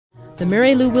The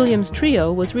Mary Lou Williams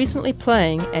Trio was recently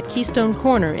playing at Keystone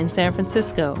Korner in San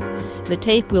Francisco. The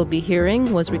tape we'll be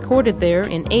hearing was recorded there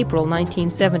in April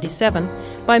 1977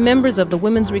 by members of the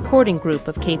Women's Recording Group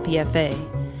of KPFA.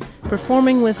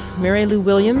 Performing with Mary Lou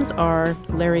Williams are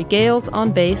Larry Gales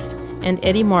on bass and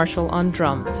Eddie Marshall on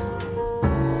drums.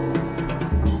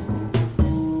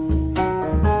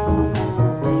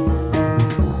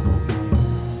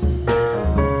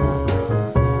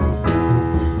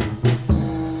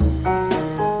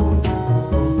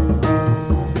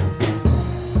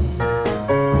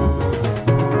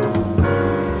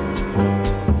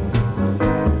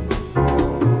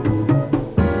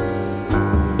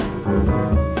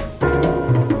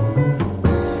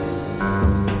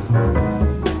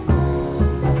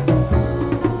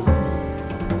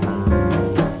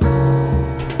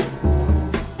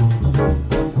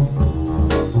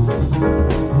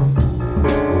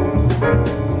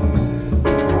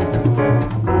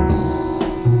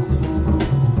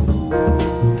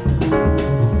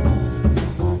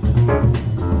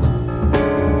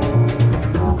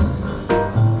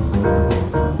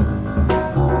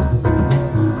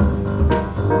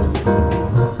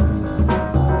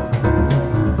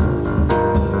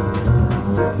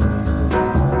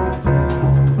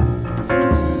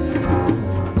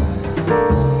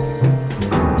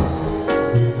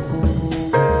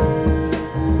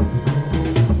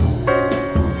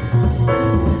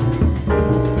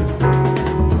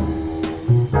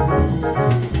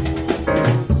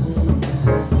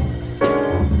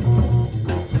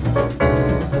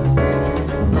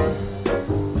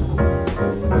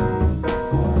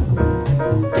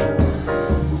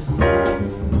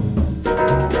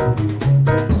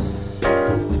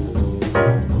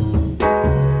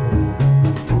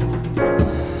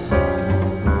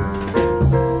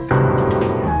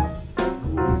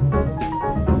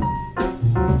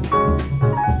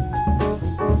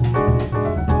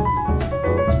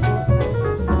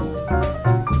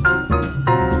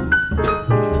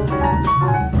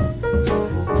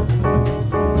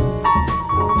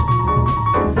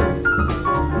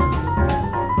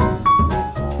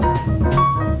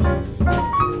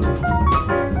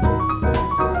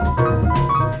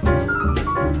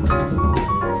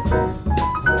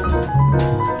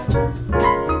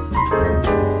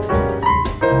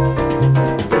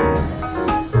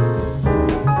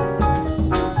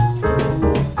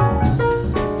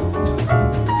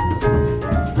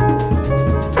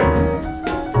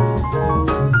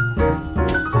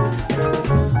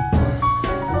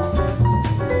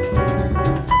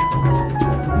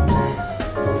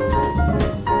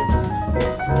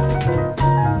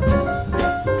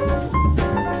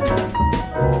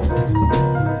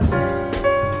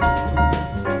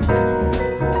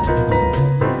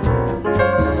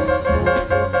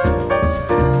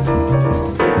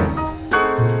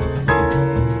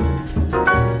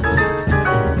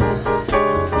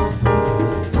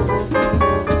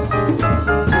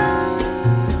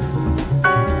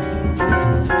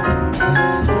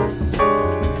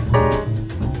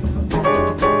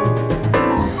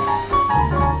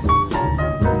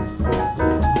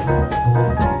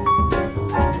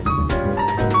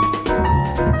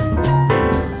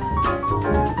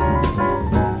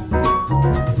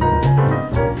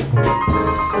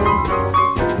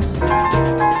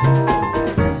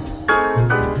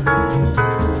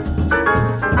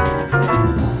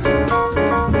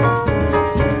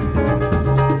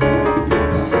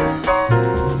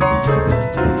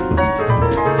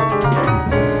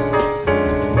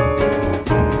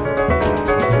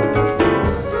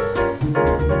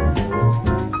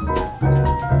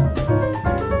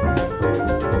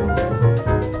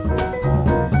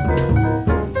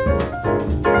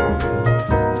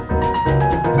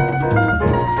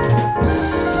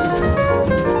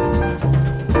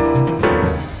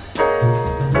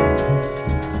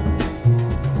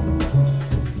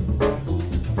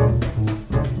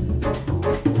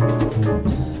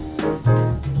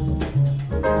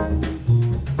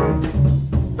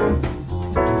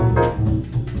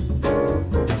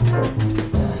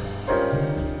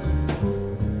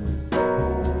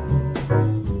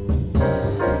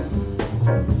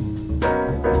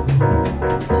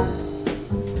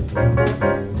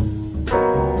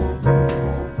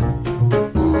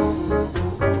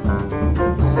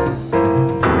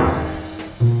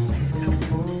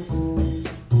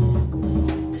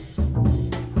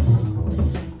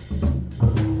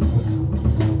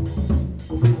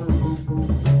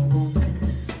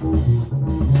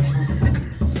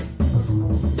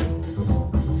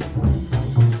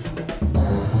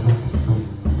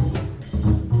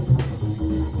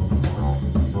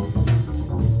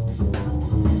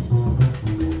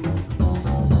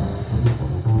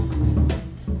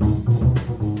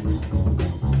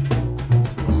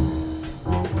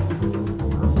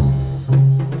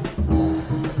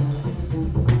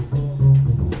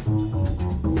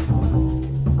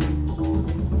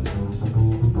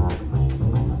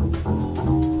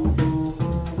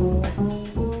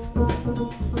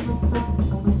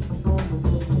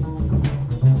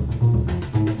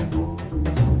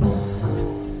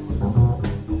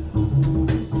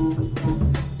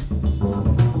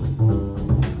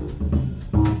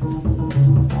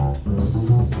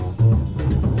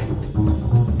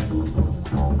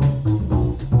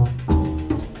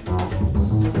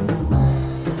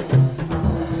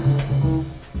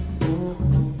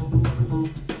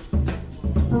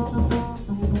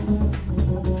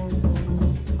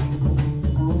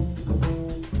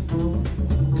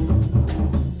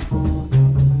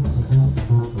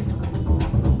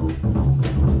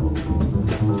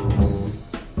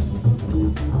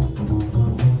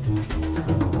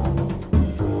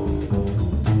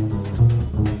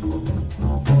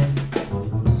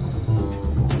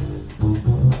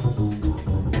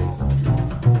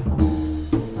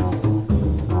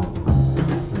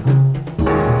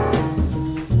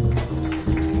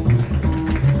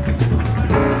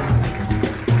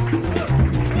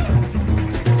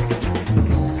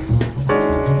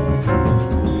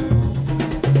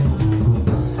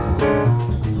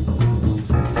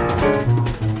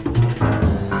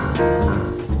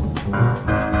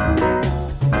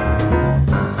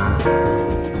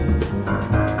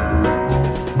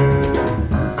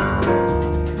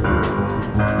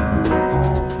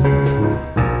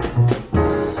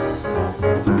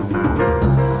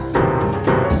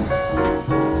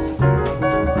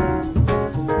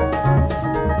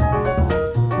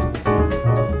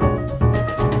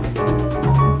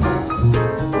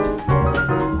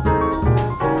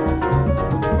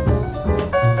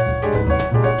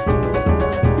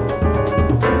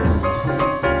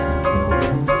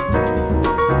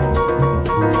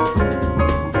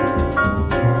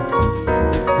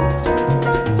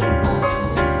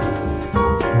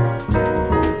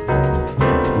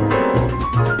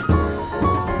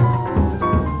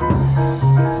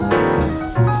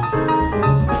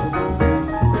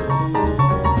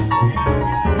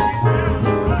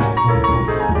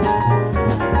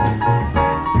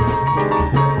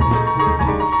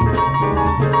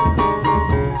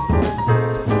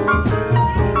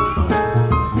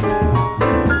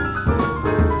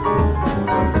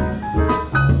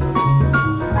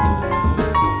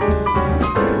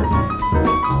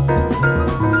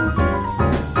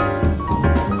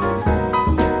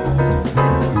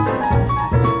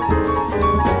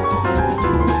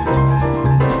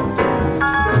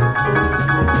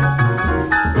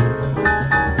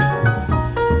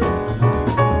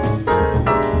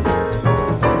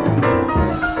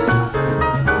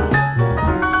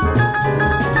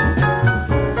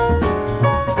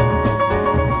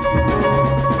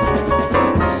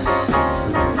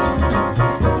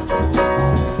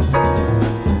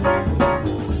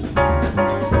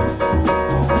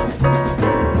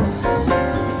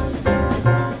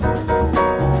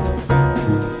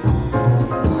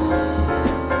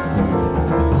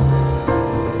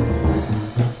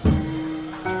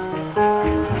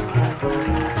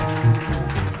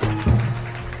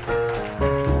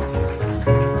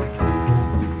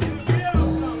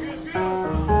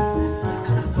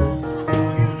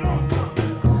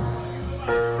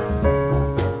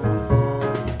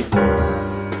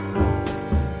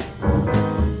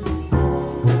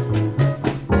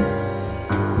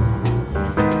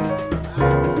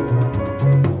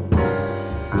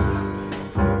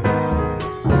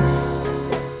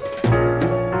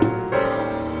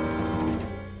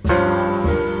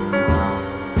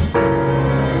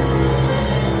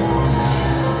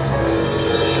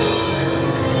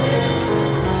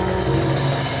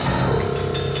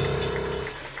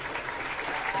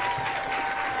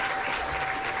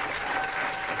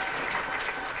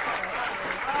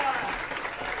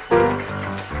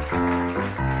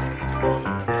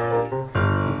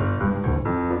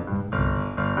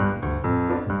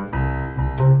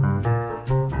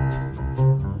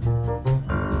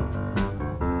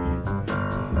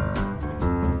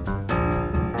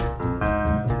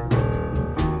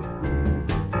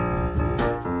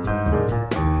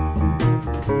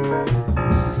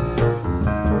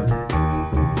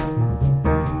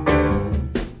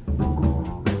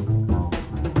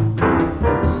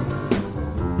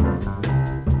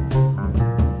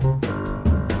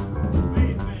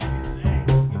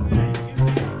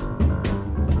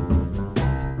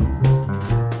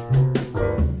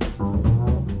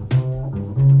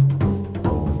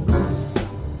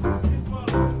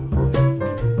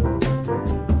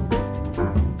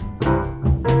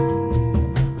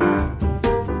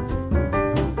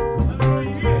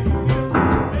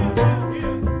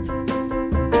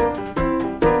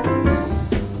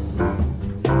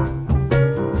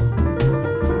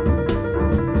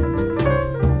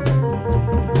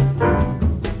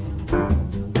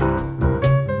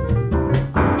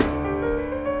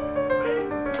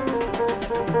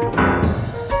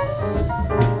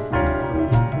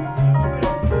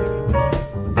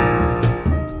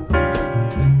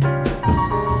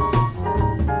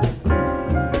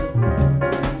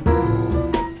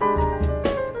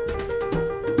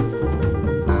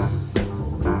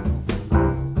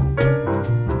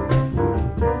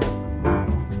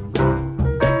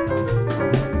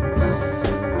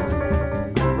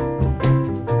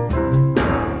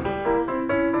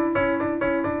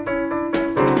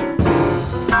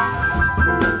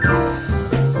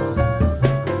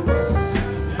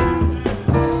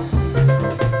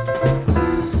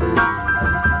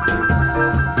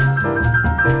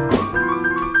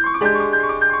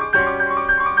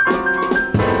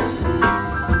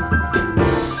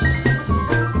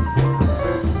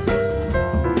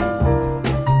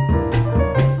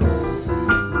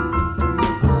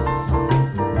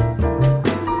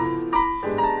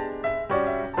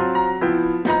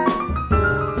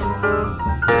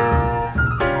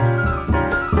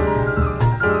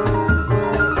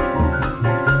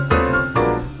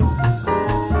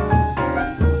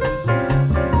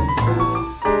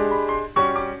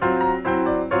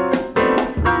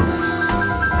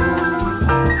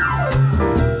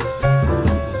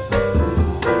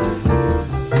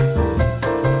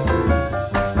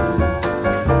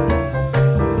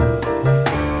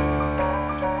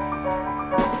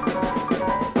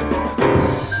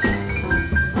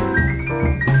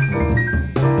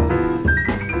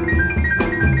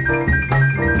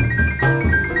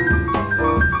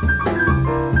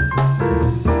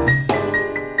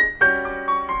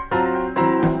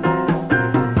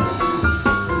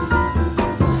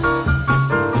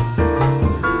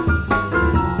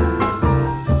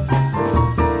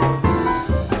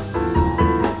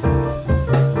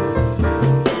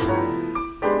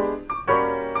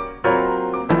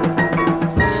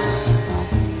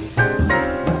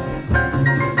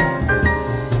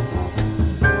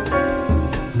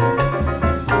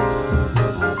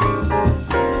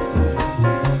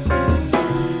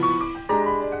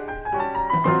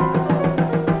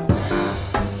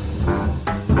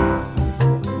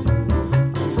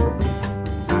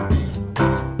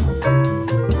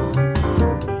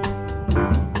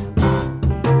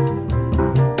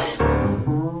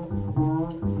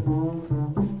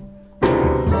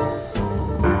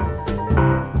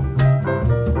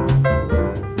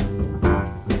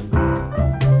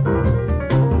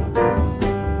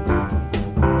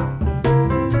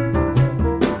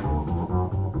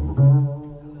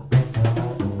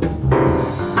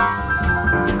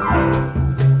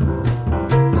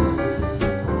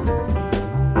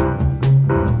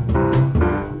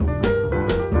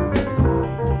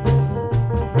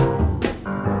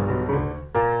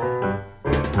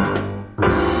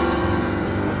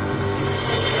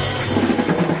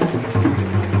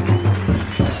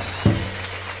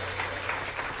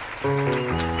 Thank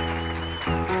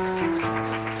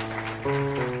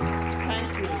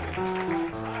you.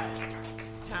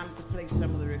 Time to play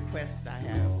some of the requests I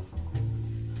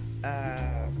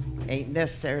have. Ain't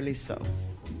necessarily so.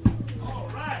 All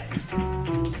right.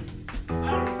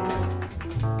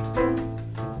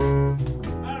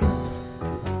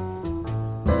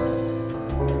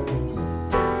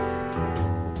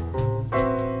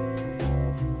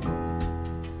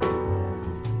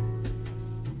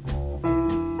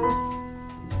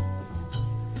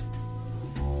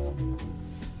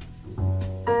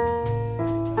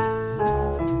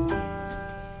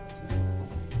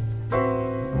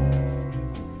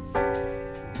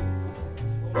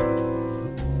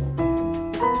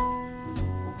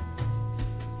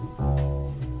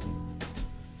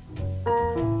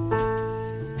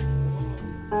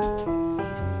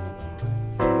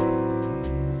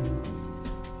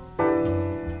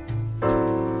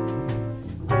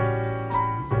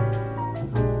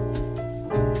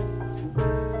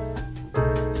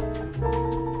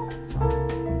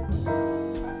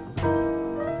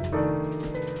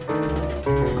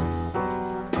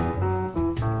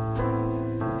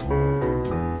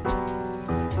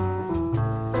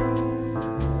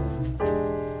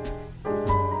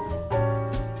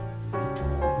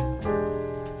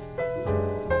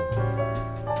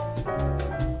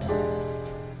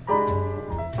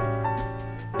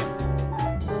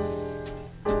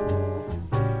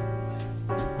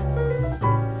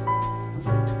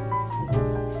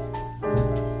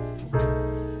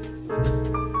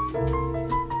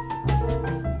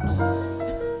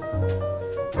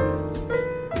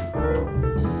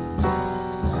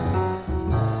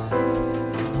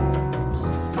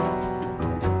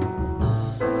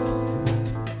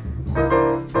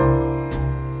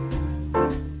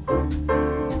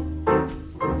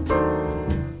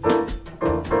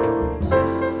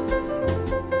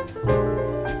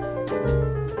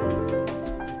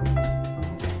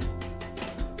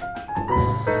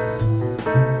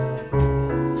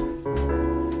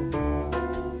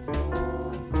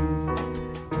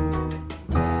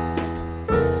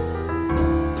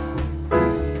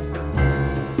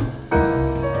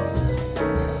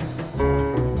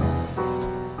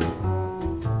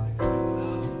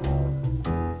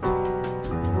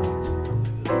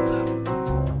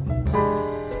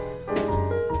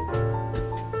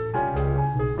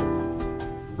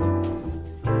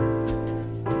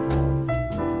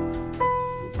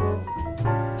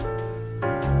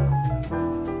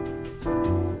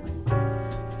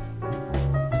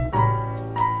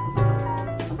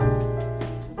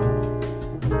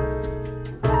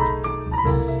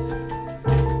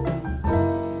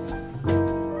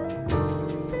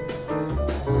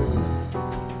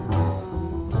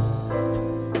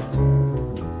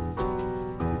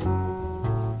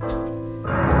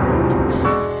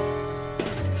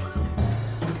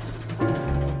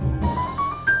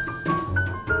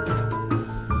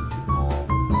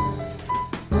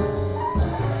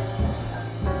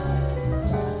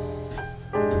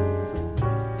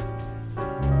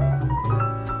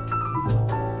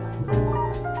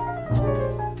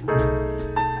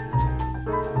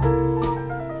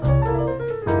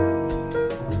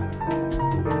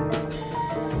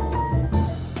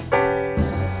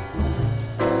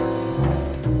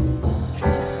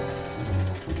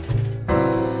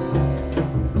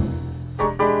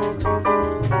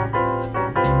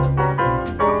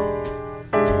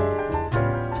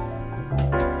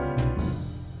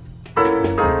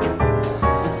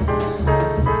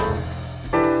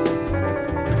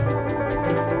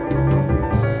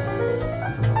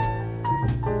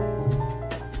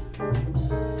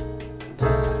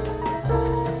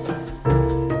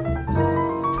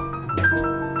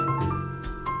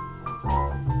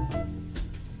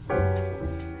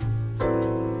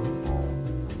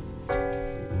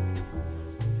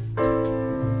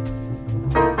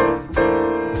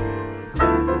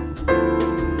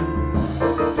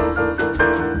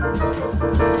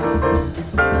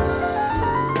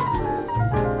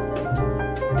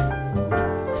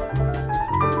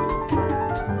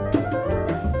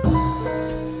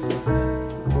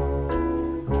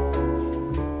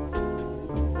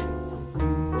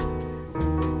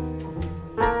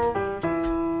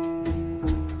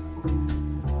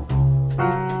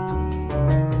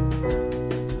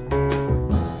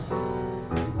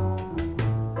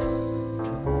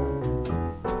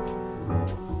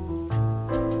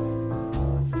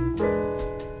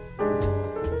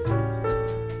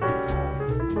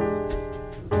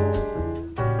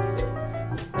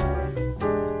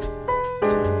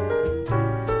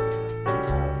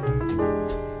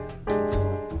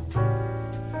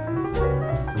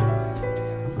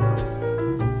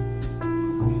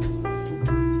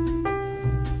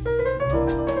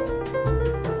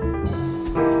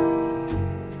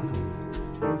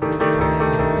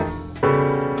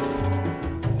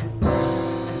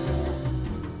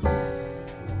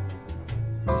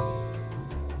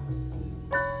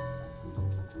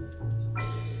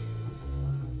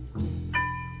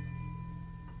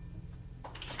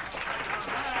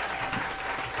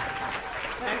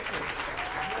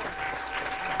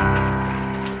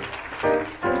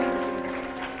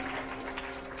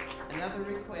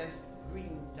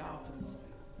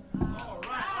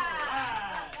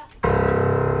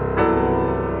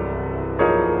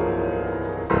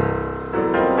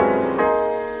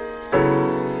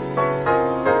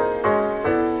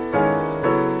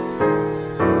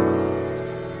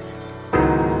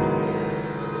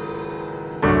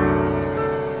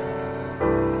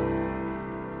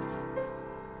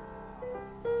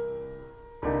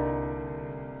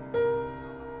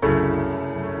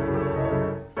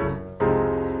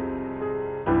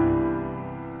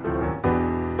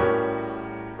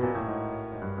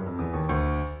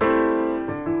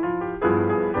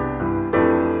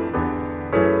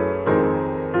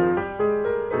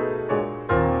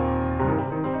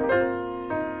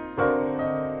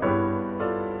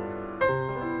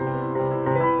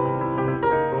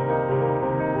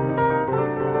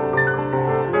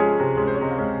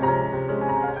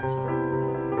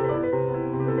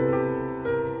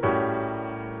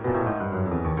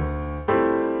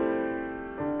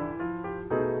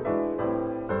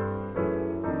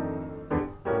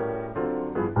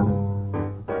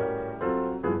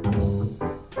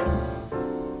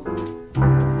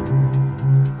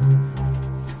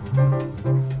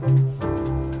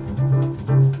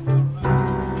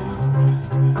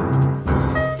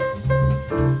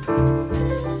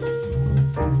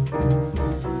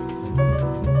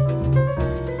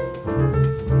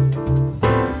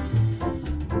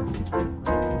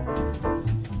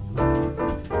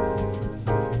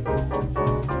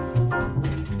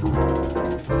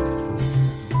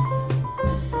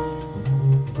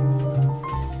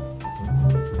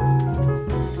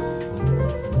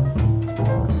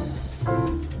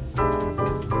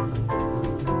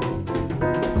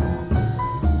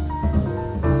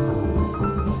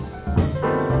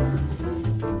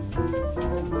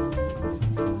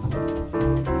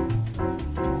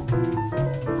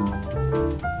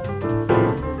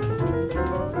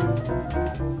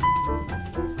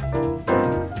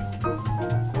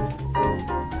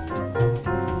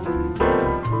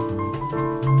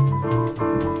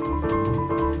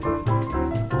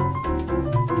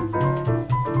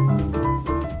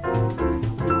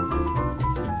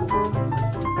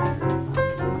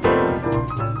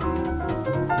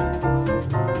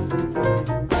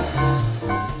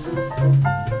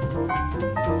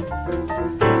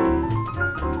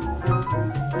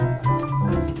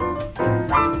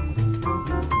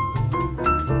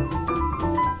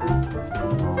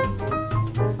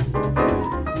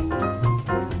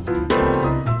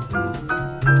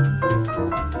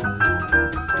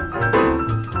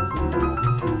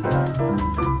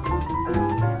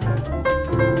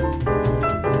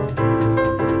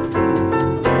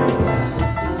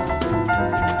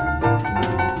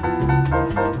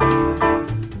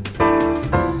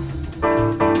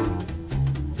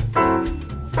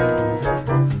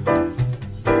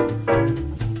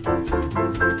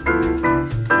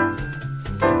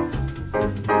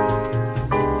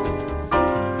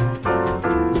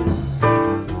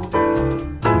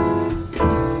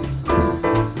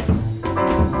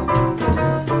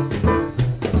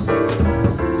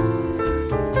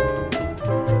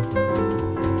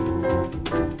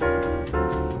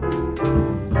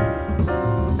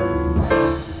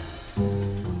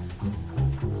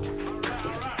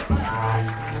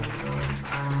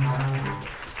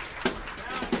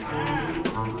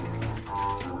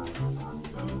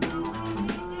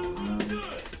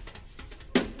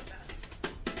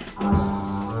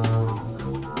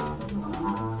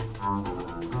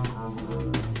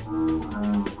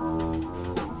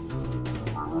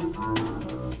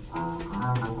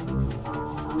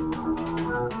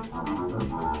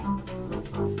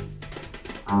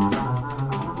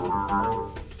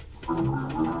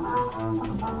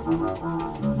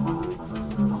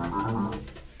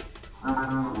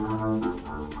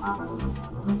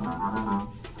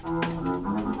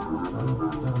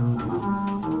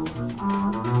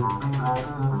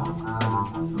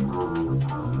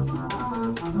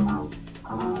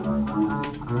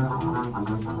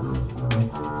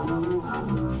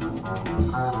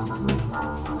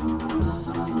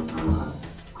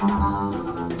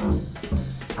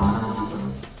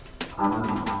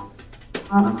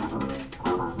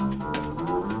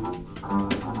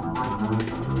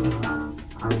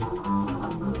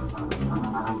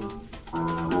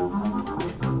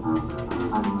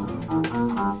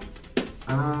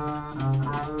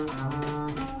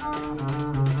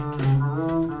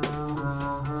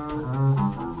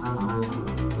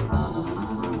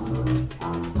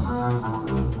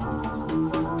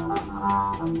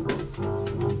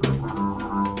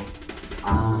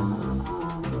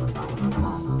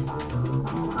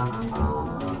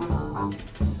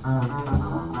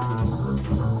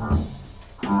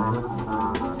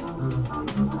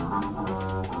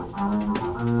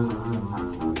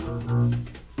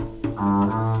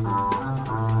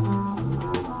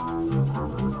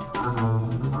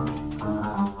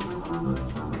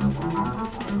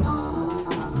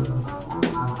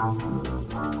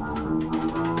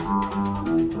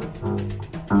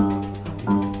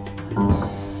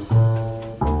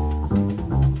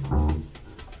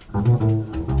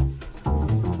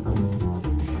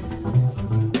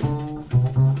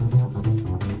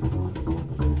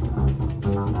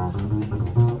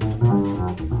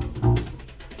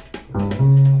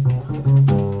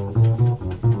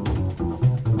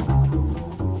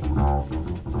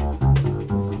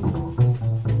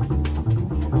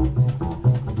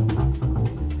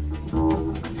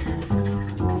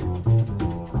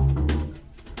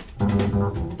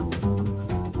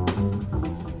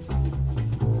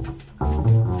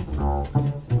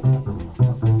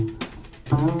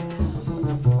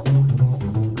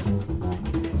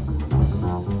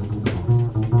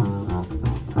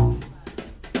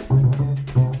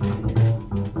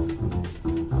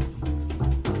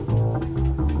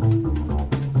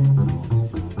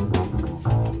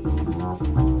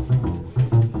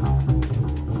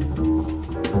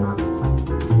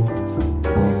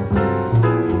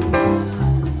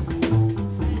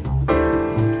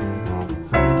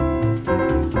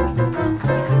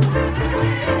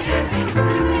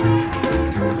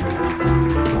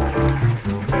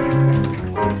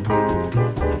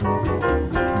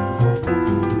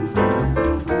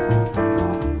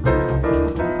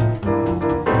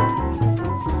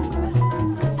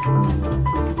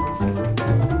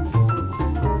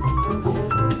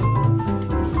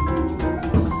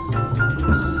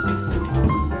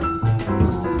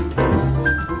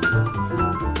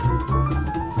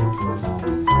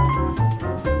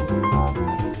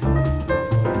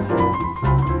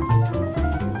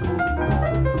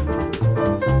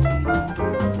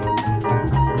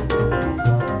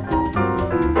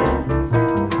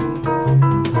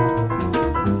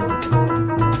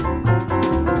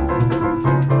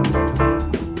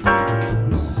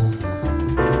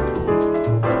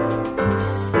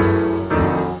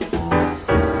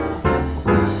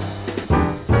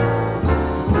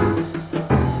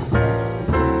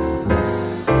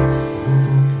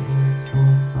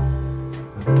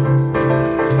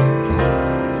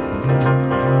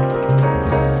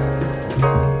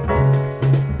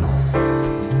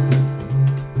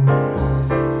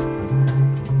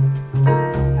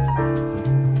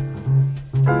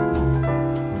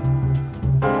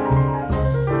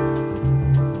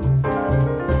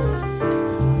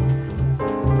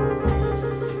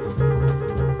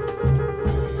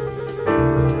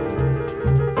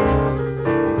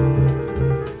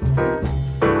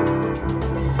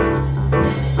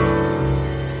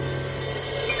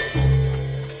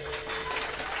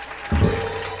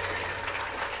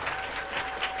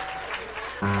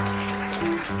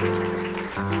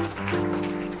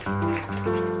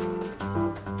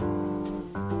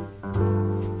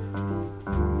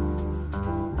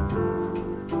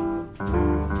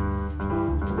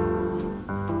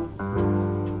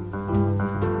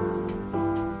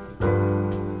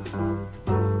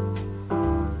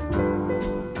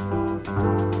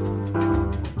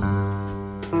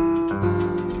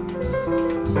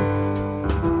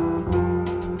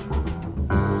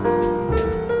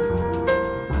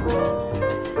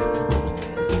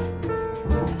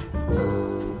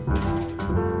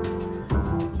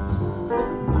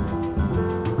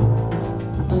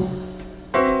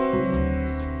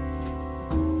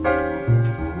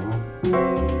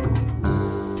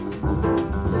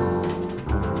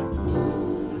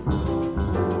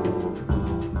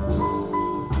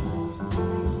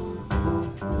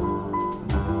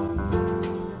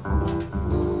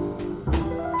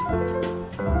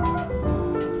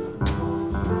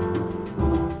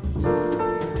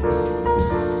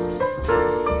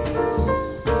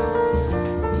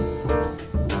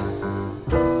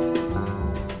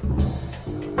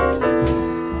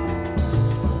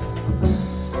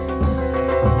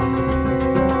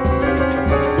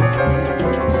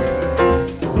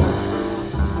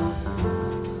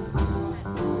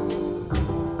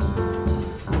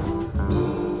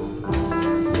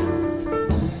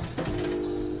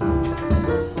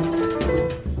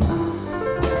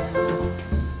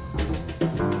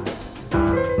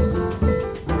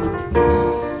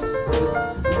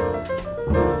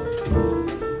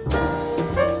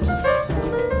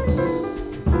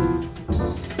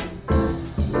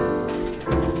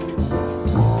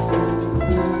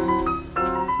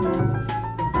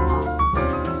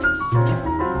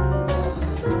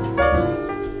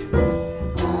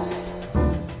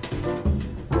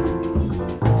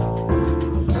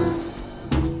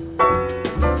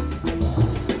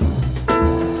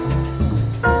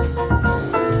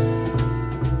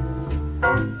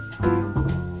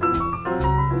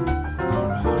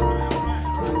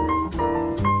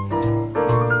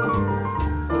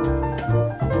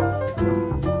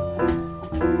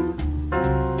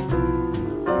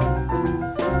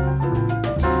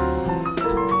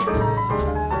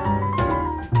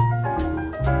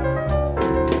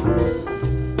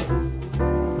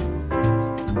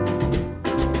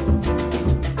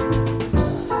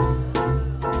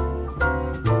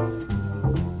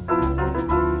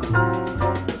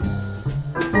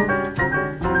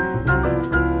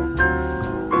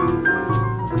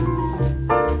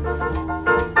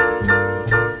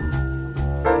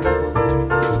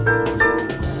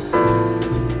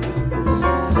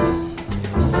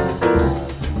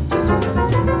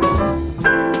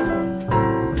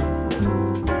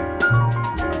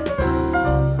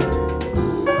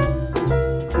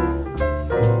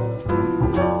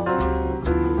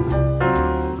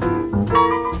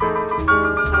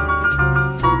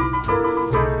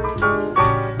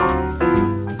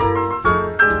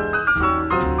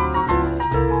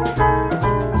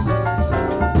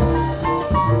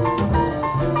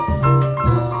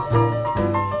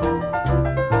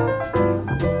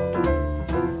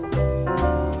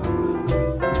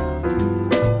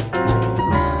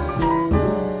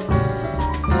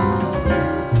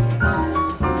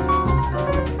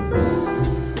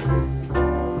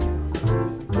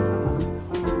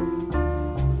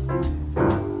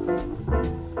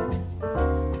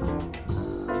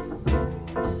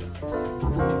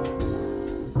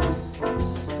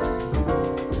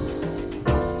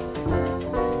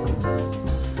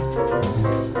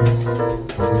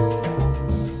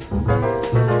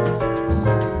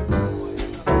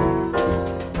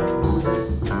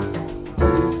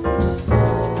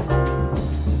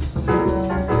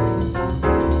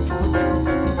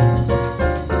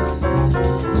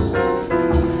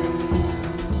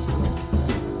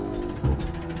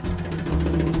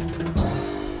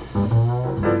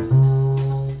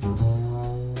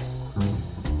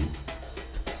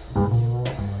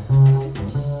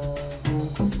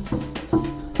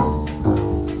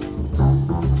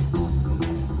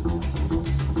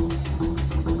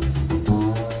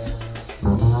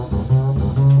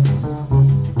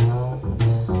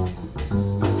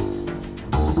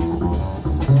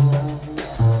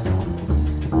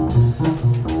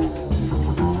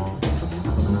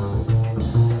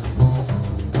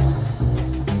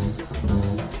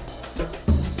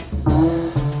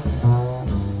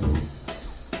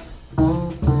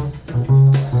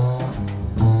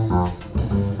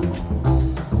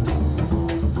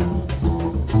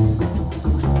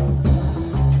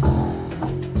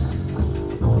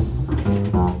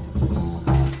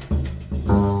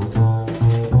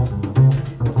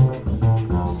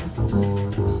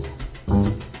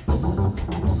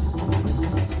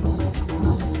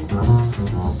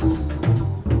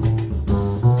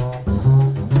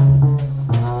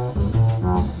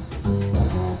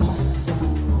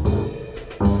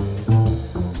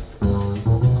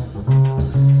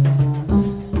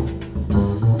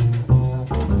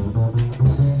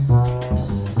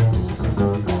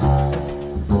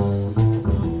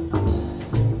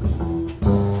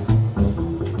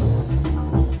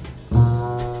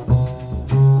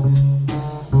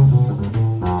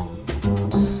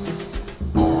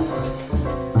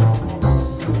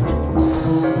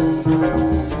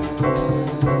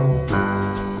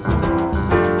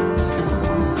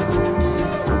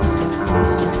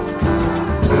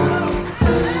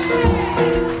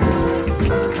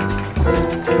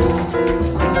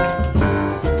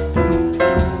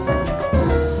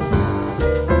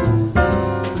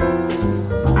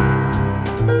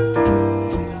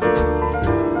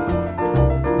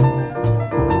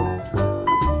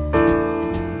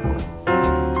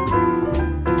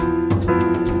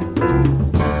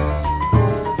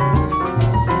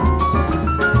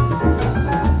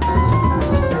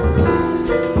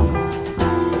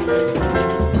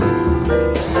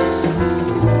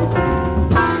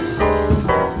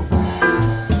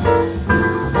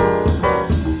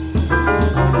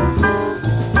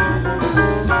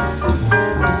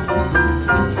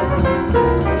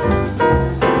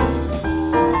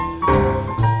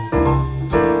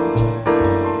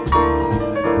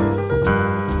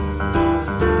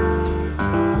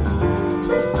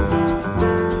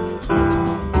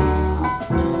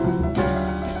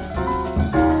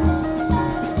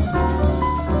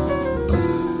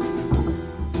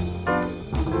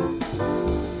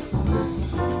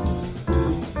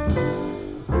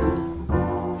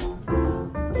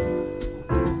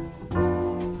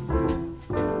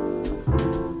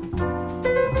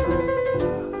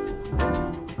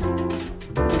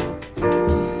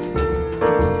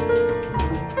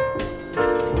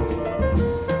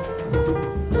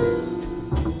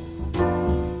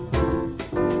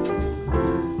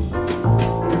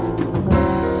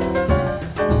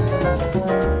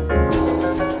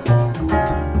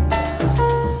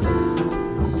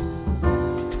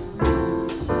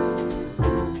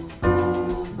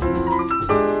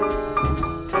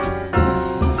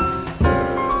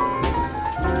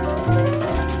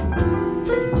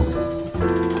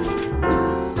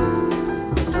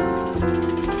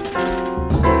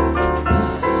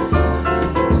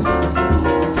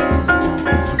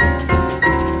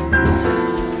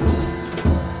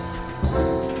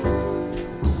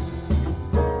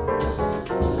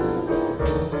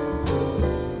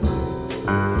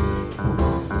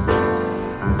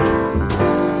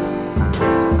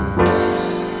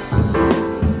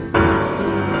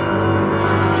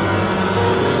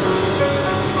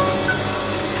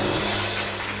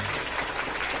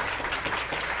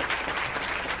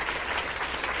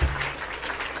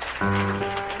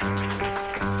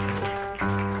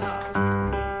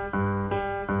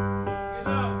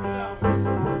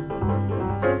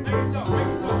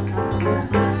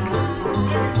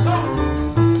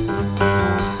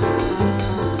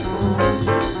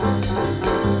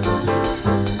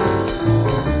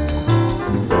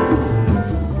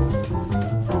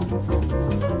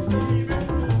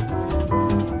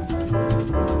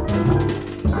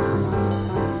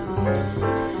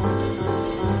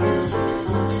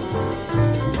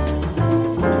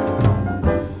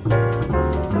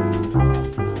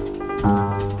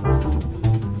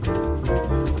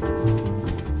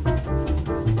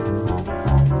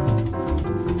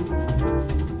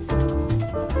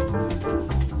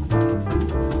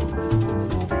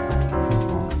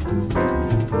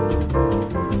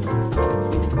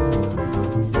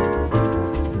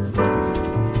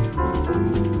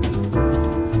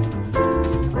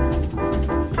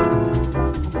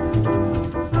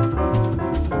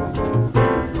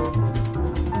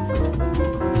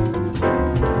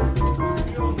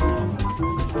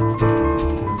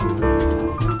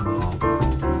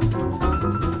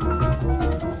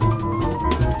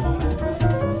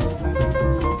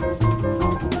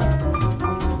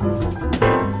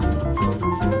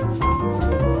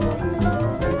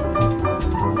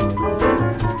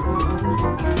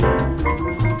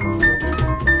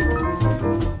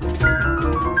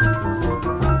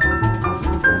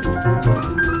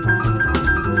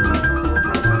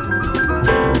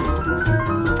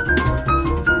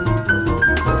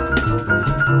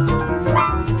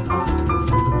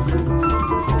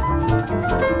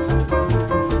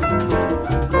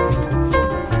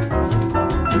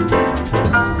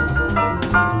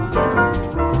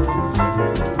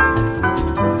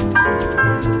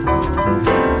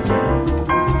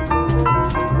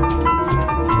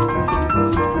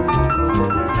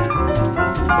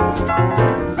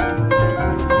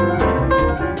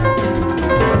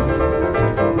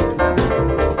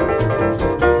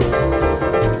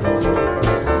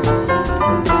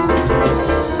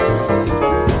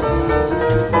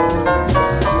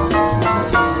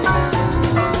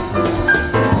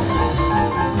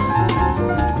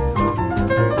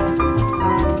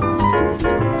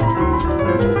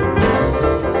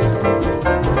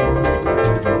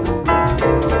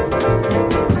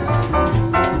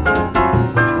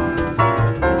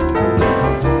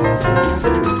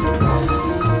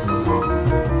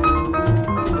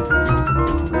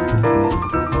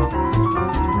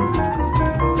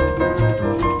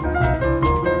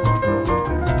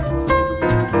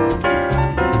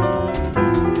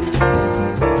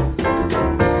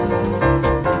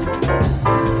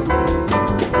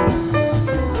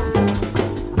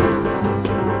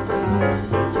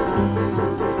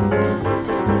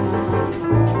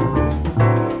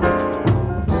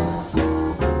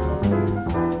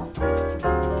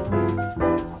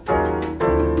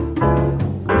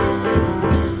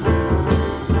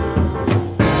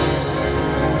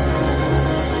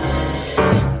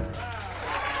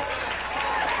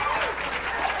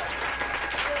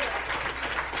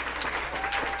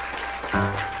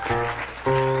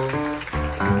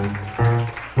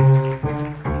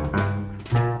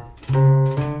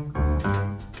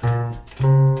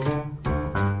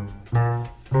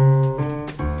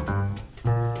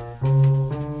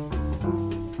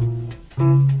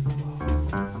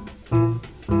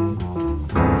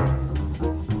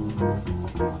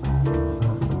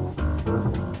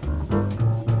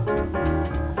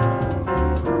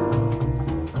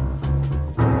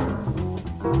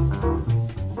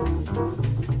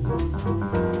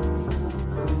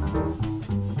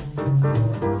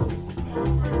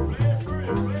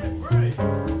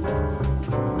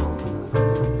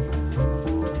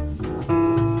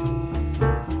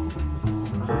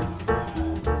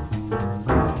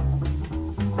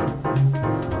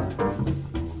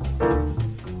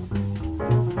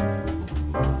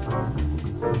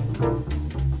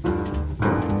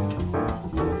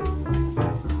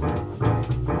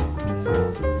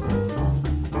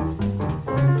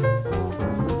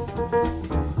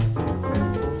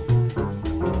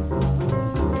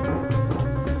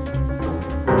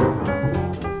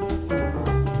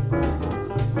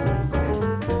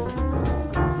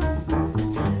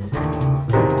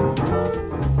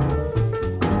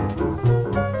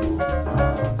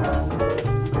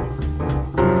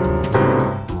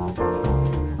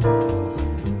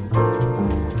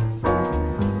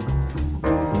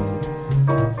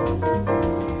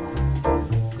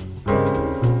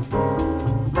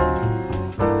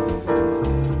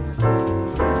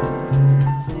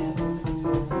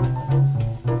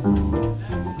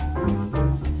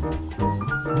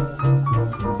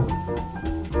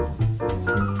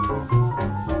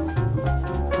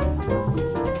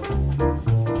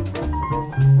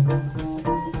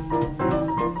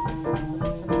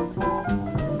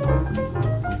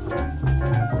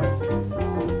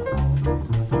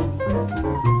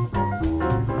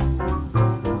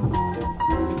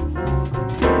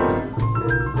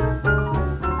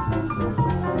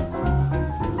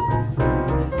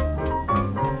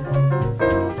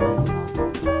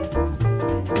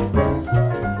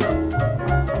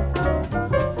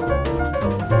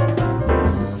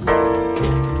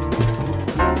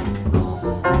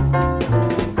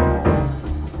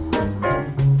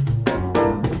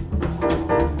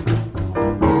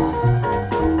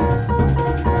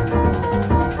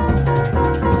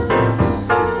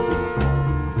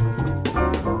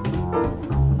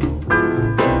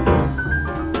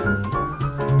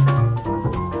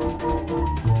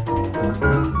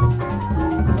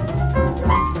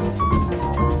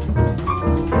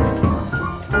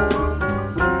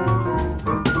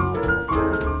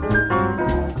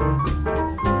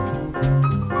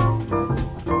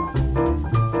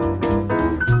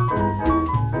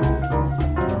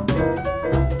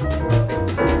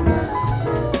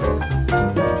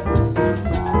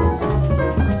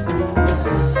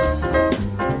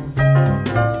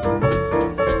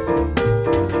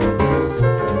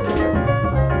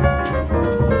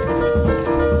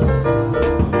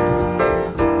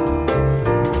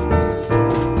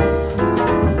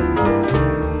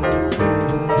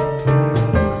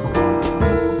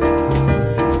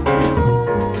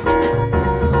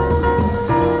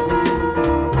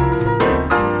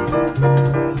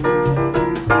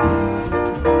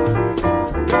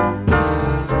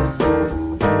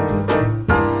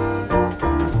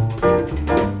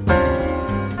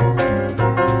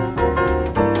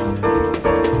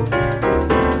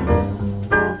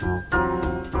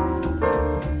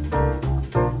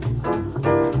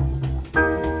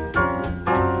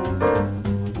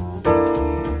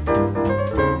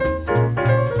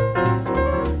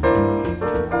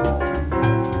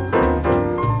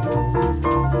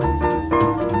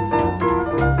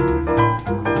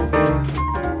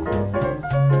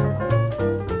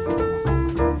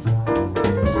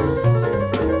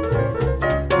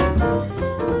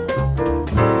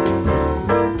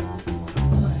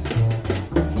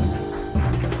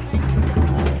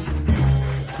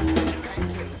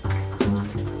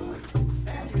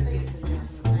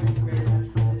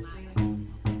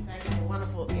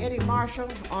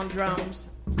 drums,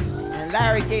 and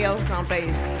Larry Gales on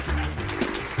bass.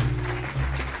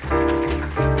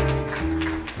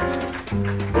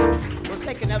 We'll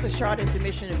take another short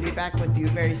intermission and be back with you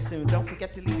very soon. Don't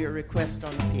forget to leave your request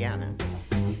on the piano.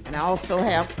 And I also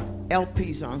have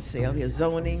LPs on sale here,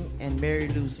 Zoning and Mary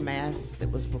Lou's Mass, that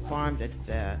was performed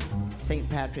at St.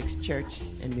 Patrick's Church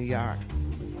in New York.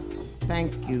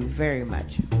 Thank you very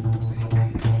much.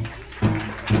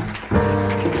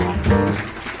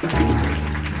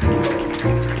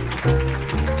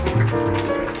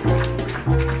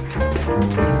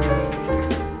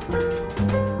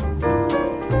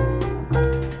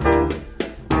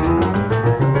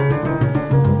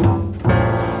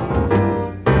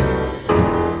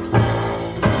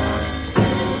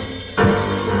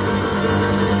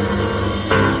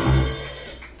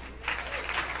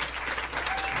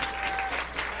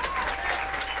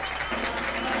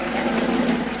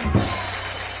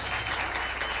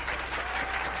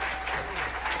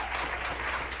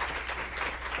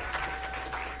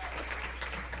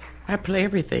 I play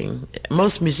everything.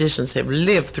 Most musicians have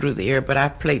lived through the era, but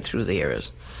I've played through the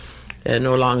eras.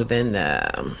 No longer than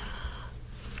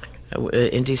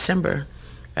in December,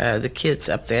 the kids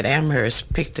up there at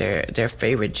Amherst picked their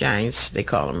favorite giants, they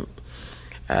call them.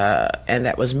 And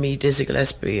that was me, Dizzy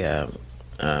Gillespie,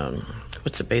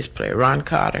 what's the bass player, Ron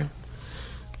Carter,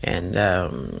 and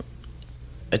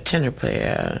a tenor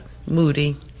player,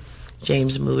 Moody,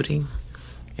 James Moody,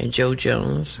 and Joe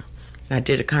Jones. I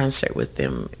did a concert with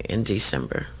them in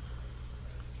December.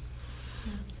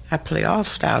 I play all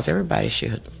styles. Everybody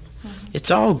should.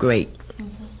 It's all great,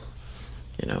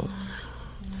 you know.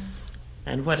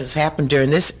 And what has happened during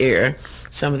this era,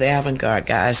 some of the avant-garde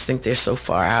guys think they're so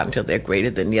far out until they're greater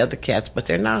than the other cats, but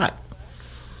they're not.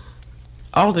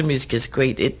 All the music is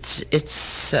great. It's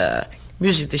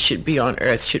music that should be on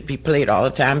earth, should be played all the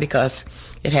time because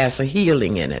it has a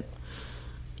healing in it.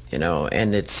 You know,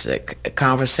 and it's a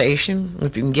conversation,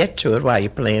 if you can get to it while you're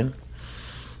playing,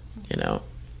 you know.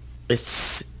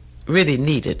 It's really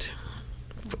needed.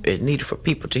 It's needed for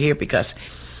people to hear because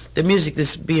the music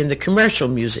that's being, the commercial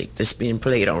music that's being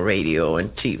played on radio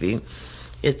and TV,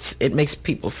 it makes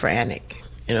people frantic,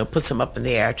 you know, puts them up in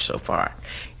the air so far.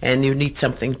 And you need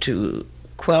something to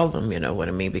quell them, you know what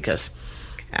I mean, because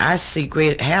I see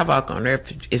great havoc on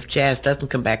earth if jazz doesn't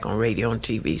come back on radio and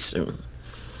TV soon.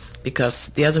 Because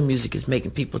the other music is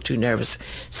making people too nervous.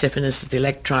 Syphilis, the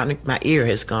electronic, my ear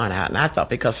has gone out. And I thought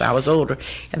because I was older.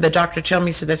 And the doctor told me,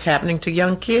 he said, that's happening to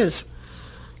young kids.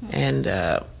 And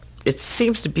it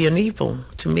seems to be an evil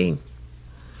to me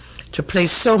to play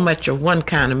so much of one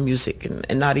kind of music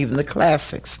and not even the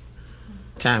classics.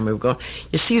 Time we were going.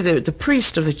 You see, the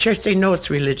priests of the church, they know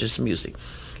it's religious music.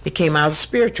 It came out of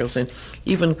spirituals, and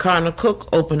even Cardinal Cook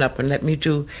opened up and let me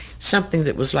do something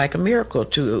that was like a miracle,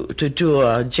 to do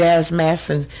a jazz mass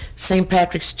in St.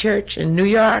 Patrick's Church in New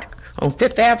York on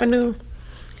Fifth Avenue,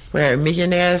 where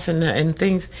millionaires and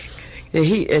things.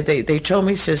 They told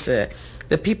me, says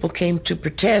the people came to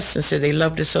protest and said they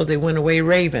loved it, so they went away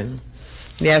raving.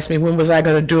 He asked me when was I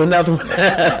going to do another one.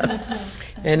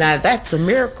 And that's a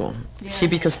miracle. Yeah. See,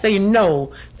 because they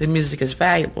know the music is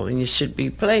valuable and it should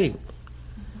be played.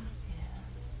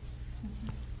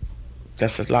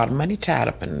 There's a lot of money tied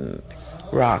up in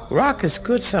rock. Rock is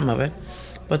good, some of it,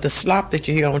 but the slop that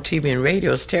you hear on TV and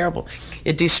radio is terrible.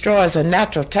 It destroys a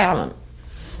natural talent.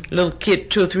 A little kid,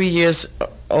 2 or 3 years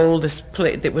old,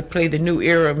 that would play the new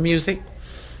era of music,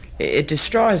 it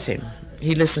destroys him.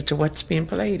 He listens to what's being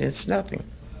played, and it's nothing.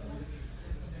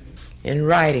 In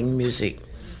writing music,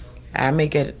 I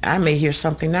may hear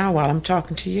something now while I'm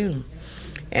talking to you,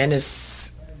 and it's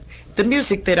the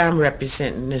music that I'm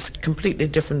representing is completely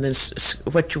different than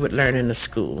what you would learn in a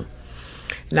school.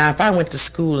 Now, if I went to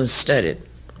school and studied,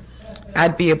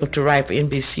 I'd be able to write for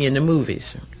NBC in the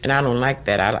movies, and I don't like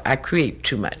that. I create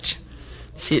too much.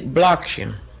 See, it blocks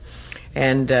you.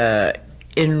 And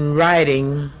in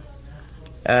writing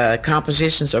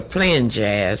compositions or playing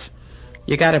jazz,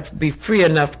 you got to be free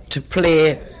enough to play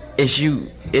it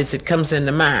as it comes in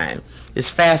the mind. As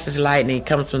fast as lightning, it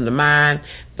comes from the mind,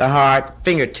 the heart,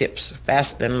 fingertips,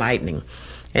 faster than lightning.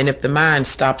 And if the mind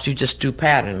stops, you just do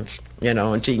patterns, you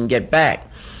know, until you can get back.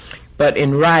 But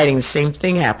in writing, the same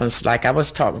thing happens. Like I was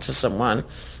talking to someone,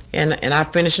 and I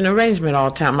finished an arrangement all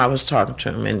the time I was talking to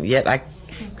him, and yet I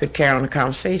could carry on the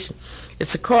conversation.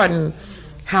 It's according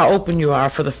how open you are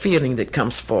for the feeling that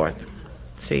comes forth,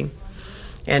 see?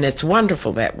 And it's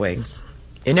wonderful that way.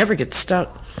 You never get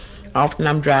stuck. Often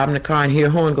I'm driving the car and hear a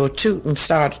horn go toot and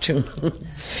start a tune.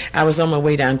 I was on my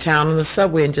way downtown on the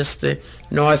subway, and just the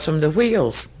noise from the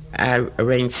wheels, I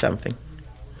arranged something.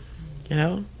 You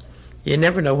know? You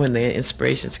never know when the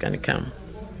inspiration's going to come.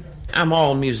 I'm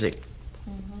all music.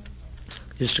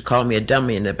 Used to call me a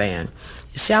dummy in the band.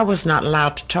 You see, I was not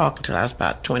allowed to talk until I was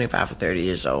about 25 or 30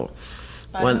 years old.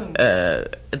 When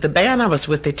the band I was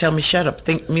with, they tell me, shut up,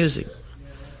 think music.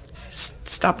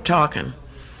 Stop talking.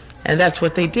 And that's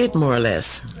what they did, more or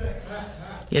less.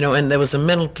 You know, and there was a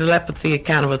mental telepathy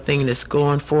kind of a thing that's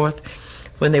going forth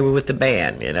when they were with the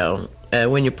band, you know,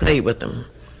 when you played with them.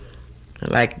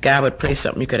 Like a guy would play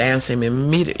something, you could answer him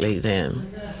immediately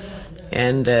then.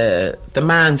 And the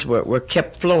minds were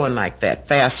kept flowing like that,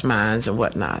 fast minds and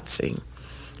whatnot, see.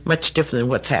 Much different than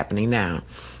what's happening now.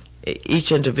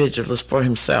 Each individual is for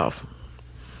himself.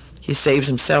 He saves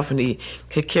himself and he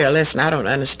could care less, and I don't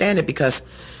understand it, because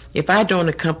if I don't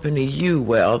accompany you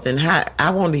well, then I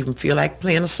won't even feel like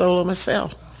playing a solo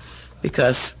myself,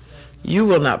 because you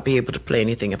will not be able to play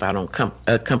anything if I don't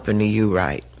accompany you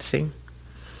right, see?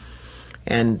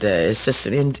 And it's just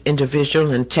an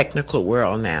individual and technical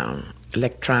world now,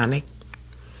 electronic.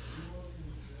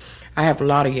 I have a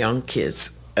lot of young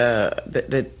kids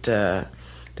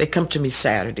they come to me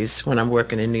Saturdays when I'm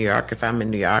working in New York. If I'm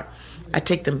in New York, I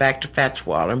take them back to Fats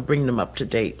Waller and bring them up to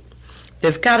date.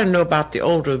 They've got to know about the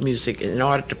older music in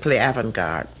order to play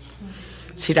avant-garde.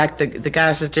 See, like the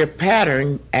guys that they're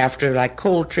patterned after, like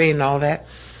Coltrane and all that,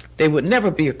 they would never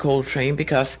be a Coltrane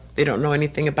because they don't know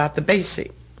anything about the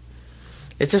basic.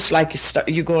 It's just like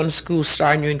you go into school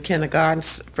starting you in kindergarten,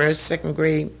 first, second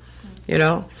grade, you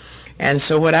know. And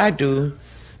so what I do,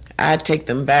 I take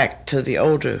them back to the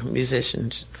older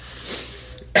musicians.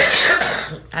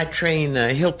 I train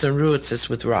Hilton Ruitzis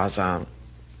with Razan,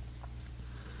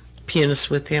 pianist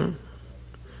with him.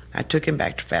 I took him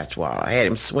back to Fats Waller. I had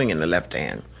him swinging the left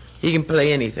hand. He can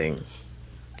play anything,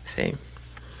 see?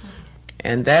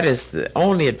 And that is the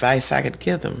only advice I could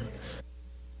give them.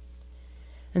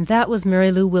 And that was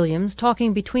Mary Lou Williams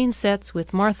talking between sets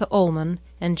with Martha Oelman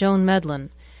and Joan Medlin.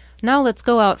 Now let's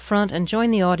go out front and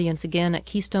join the audience again at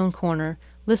Keystone Corner,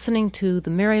 listening to the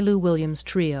Mary Lou Williams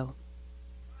Trio.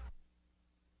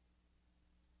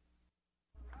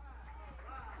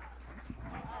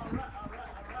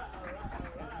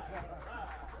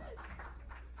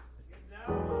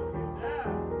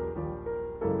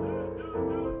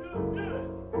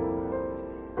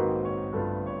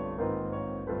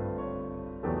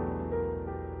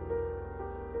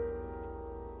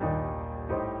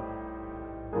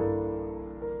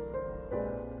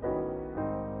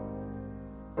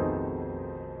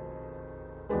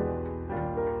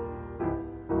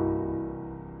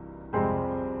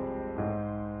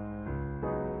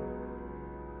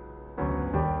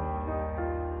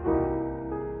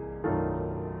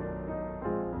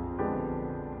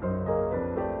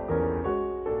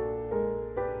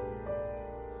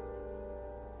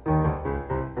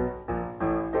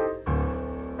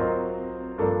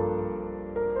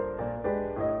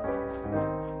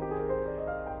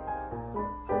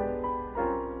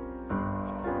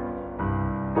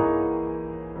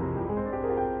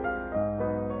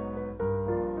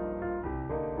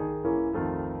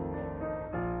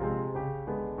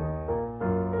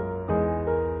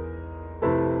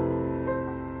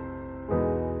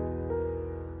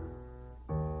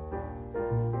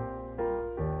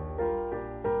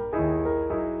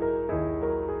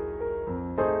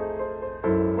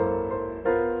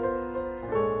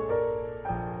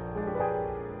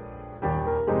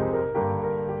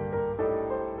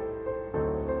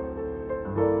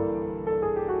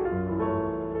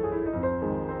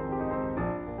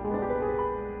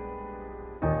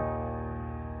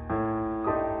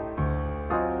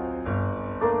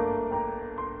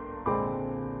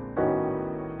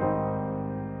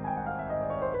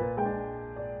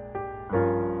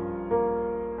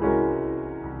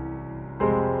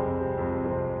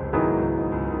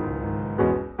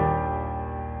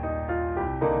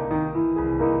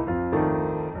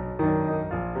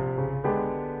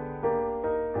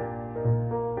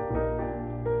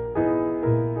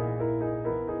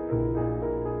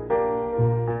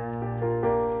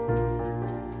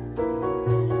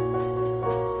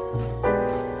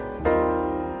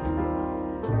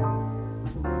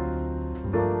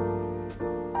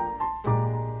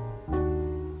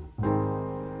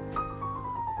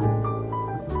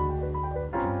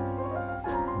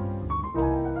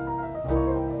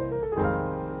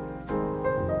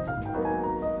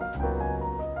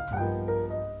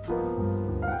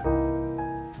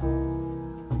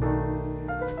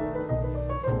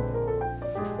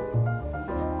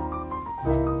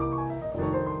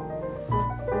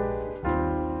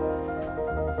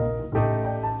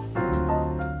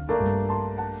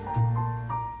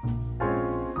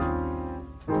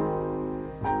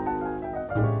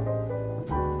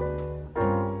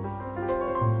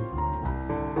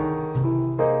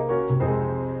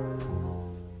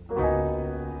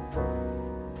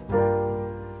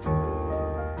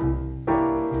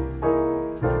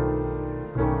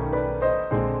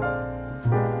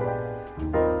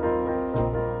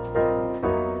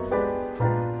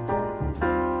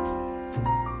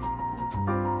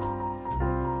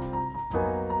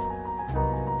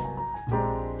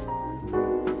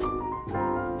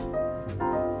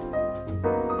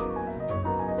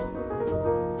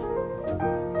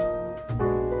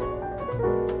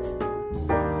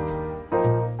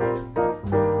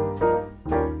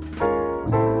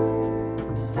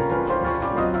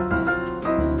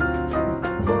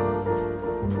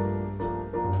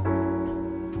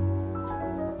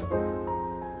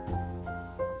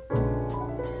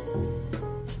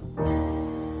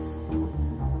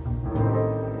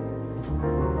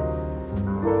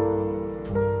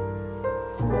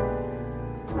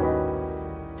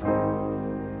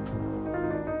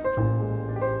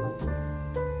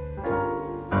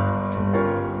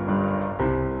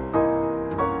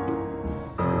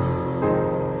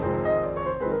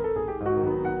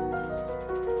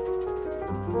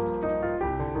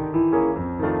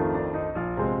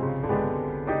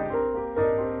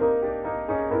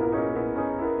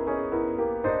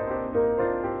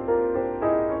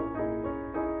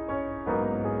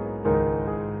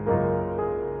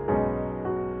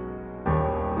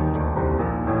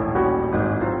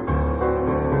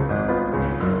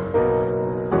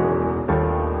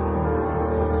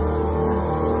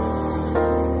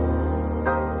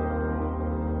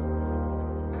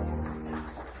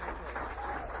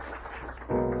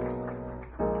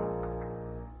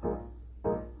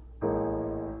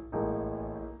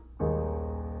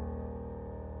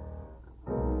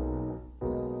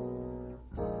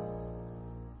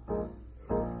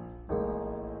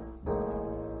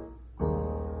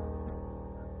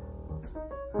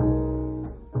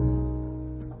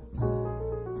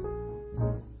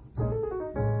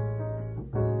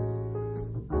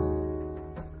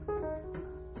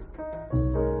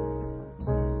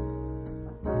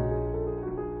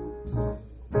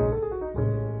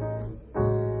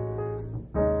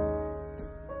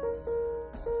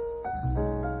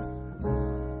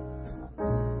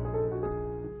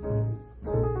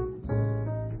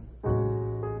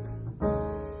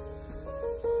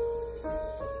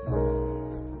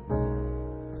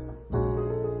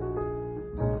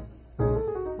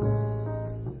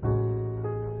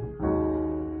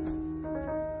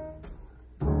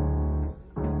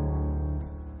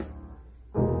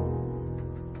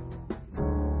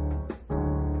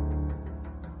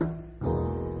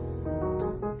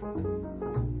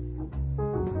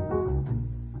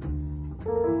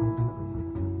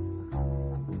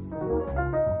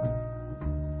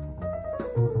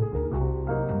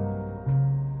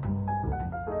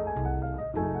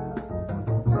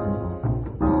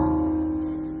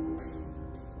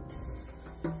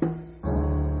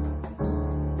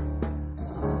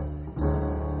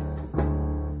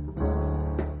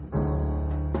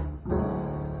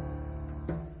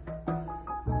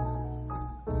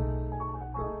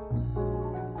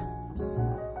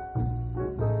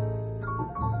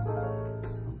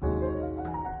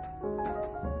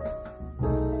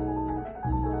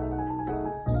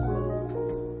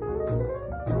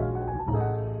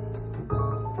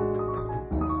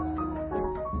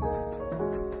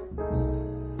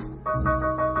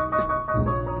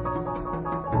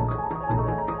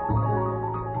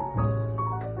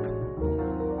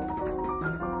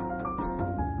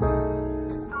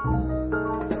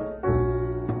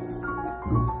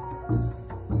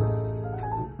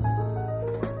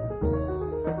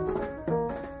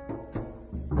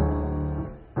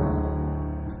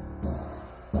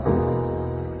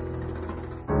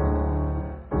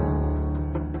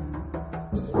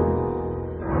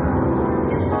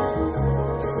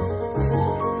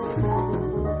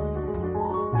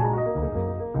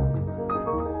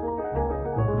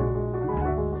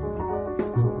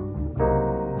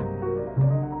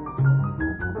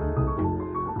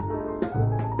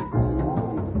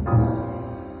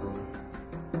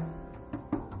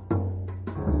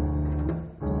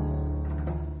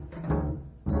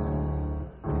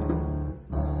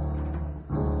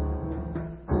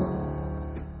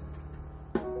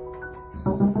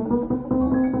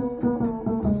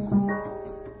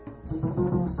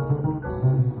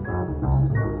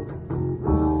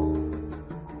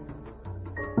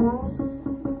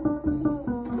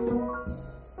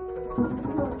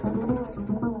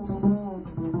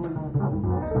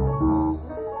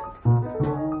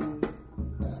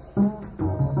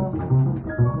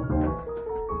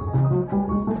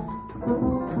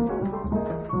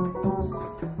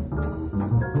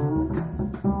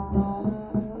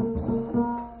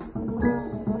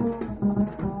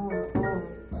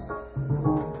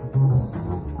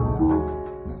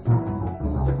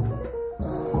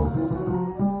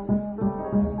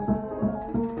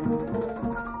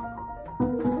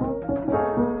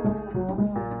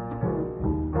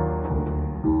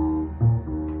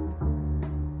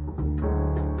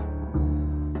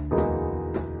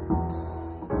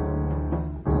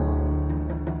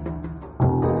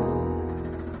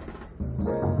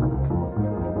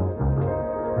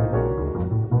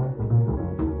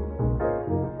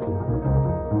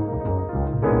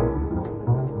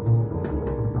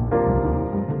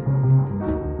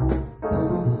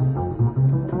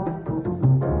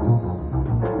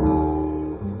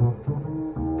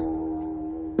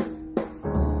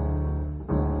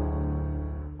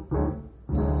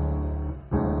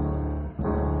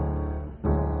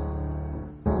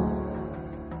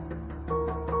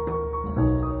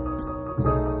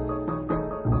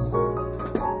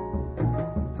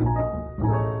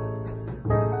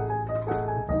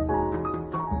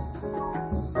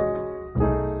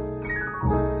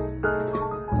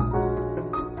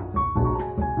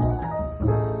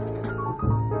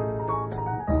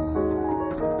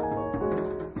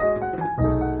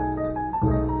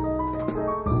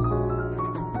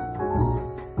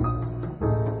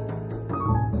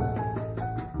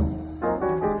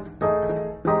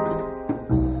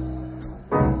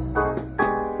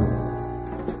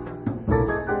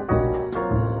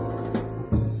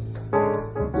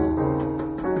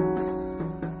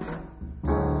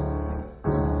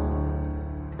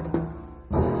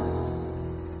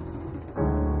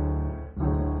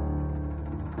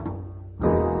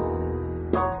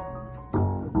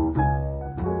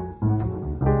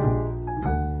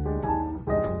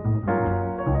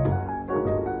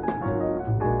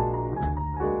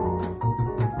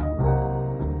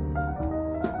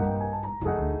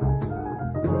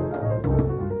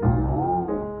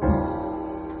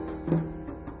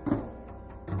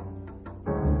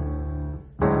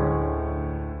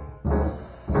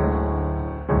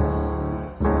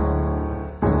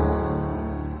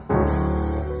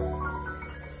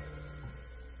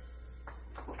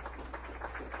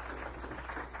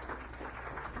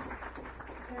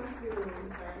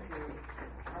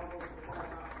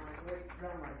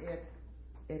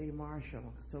 Eddie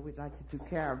Marshall. So we'd like to do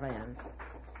Caravan,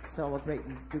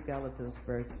 celebrating Duke Ellington's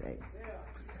birthday.